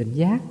chánh niệm tỉnh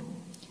giác.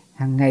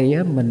 Hàng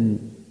ngày mình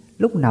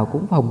lúc nào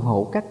cũng phòng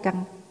hộ các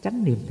căn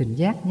chánh niệm tỉnh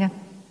giác nha.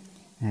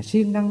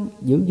 Siêng năng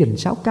giữ gìn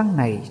 6 căn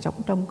này,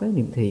 sống trong cái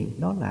niệm thiện,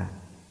 đó là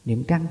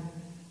niệm căn.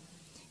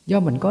 Do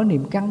mình có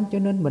niệm căn cho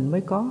nên mình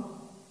mới có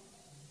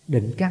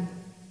định căn.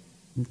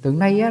 Từ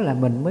nay là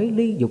mình mới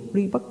ly dục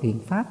ly bất thiện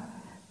pháp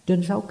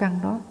trên 6 căn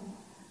đó,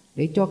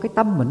 để cho cái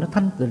tâm mình nó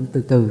thanh tịnh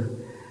từ từ.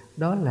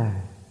 Đó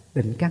là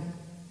định căn.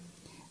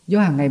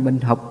 Do hàng ngày mình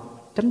học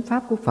chánh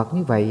pháp của Phật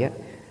như vậy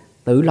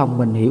tự lòng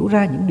mình hiểu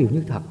ra những điều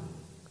như thật.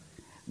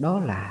 Đó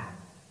là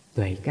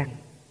tuệ căn.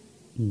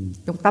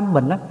 Trong tâm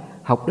mình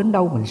học đến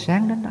đâu mình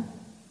sáng đến đó.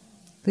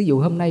 Thí dụ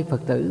hôm nay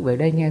Phật tử về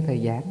đây nghe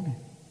Thầy giảng này,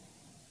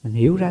 mình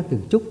hiểu ra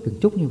từng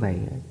chút như vậy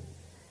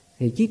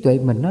thì trí tuệ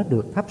mình nó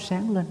được thắp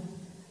sáng lên,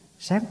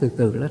 sáng từ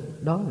từ lên.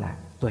 Đó là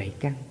tuệ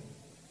căn.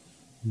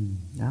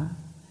 Đó.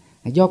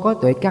 Do có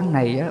tuệ căn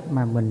này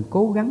mà mình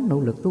cố gắng nỗ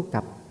lực tu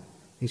tập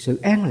thì sự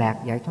an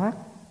lạc giải thoát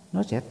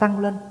nó sẽ tăng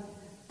lên,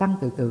 tăng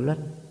từ từ lên.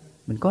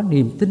 Mình có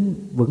niềm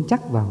tin vững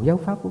chắc vào giáo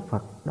pháp của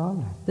Phật. Đó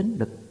là tín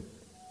lực.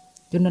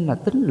 Cho nên là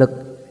tín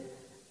lực,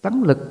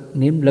 tấn lực,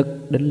 niệm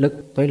lực, định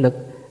lực, tuệ lực,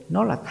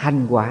 nó là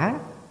thành quả,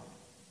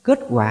 kết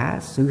quả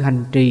sự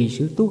hành trì,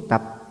 sự tu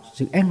tập,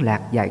 sự an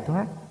lạc giải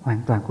thoát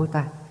hoàn toàn của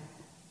ta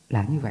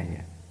là như vậy.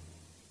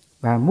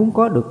 Và muốn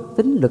có được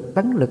tín lực,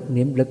 tấn lực,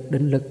 niệm lực,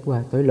 định lực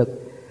và tuệ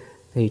lực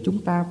thì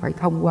chúng ta phải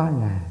thông qua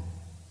là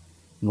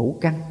ngũ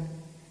căn,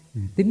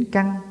 tín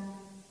căn,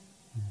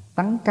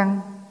 tấn căn,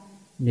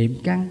 niệm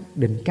căn,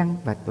 định căn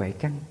và tuệ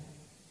căn.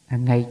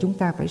 Hàng ngày chúng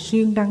ta phải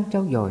siêng năng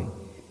trau dồi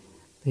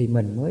thì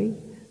mình mới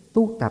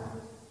tu tập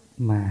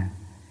mà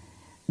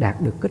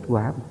đạt được kết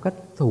quả một cách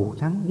thù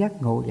thắng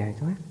giác ngộ giải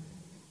thoát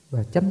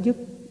và chấm dứt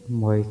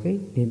mọi cái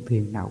niềm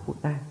phiền não của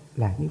ta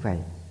là như vậy.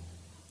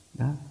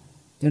 Đó.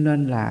 Cho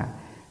nên là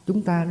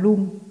chúng ta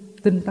luôn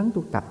tinh tấn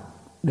tu tập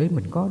để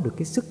mình có được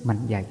cái sức mạnh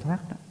giải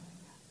thoát đó,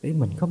 để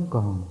mình không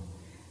còn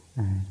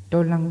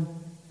trôi lăn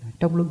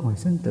trong luân hồi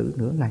sinh tử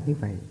nữa là như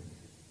vậy.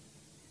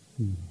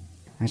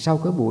 Sau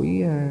cái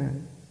buổi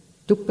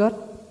chúc Tết,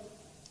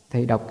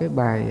 Thầy đọc cái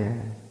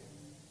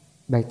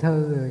bài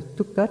thơ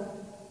chúc Tết.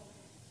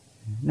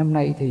 Năm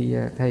nay thì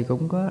Thầy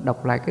cũng có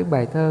đọc lại cái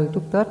bài thơ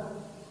chúc Tết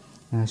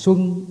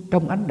Xuân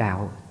trong ánh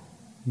đạo.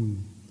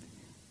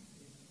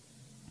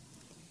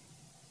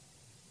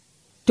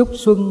 Chúc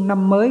xuân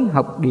năm mới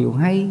học điều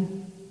hay,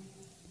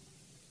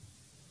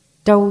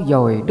 trau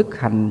dồi đức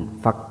hạnh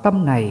Phật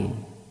tâm này,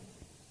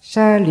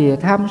 xa lìa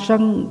tham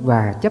sân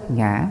và chấp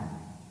ngã,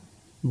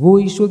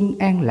 vui xuân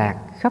an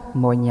lạc khắp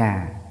mọi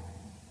nhà.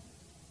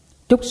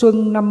 Chúc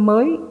xuân năm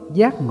mới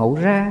giác ngộ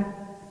ra,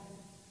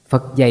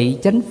 Phật dạy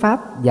chánh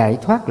pháp giải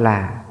thoát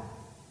là,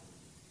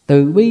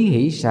 từ bi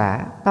hỷ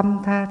xả tâm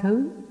tha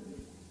thứ,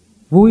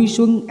 vui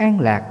xuân an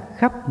lạc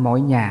khắp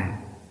mọi nhà.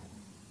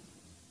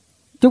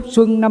 Chúc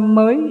xuân năm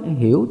mới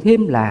hiểu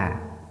thêm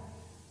là,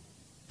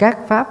 các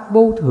pháp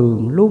vô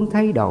thường luôn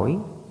thay đổi,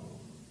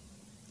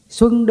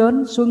 xuân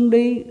đến xuân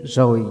đi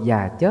rồi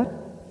già chết,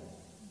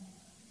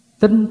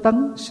 tinh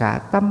tấn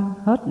xả tâm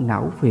hết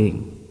não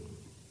phiền.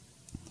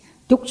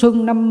 Chúc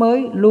xuân năm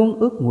mới luôn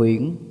ước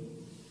nguyện,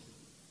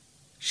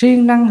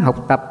 siêng năng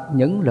học tập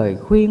những lời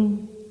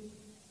khuyên,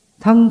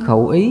 thân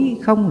khẩu ý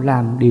không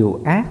làm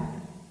điều ác,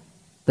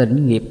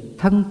 tịnh nghiệp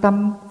thân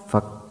tâm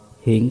Phật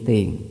hiện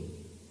tiền.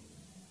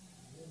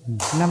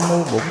 Nam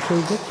mô Bổn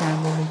Sư Thích Ca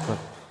Mâu Ni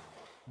Phật.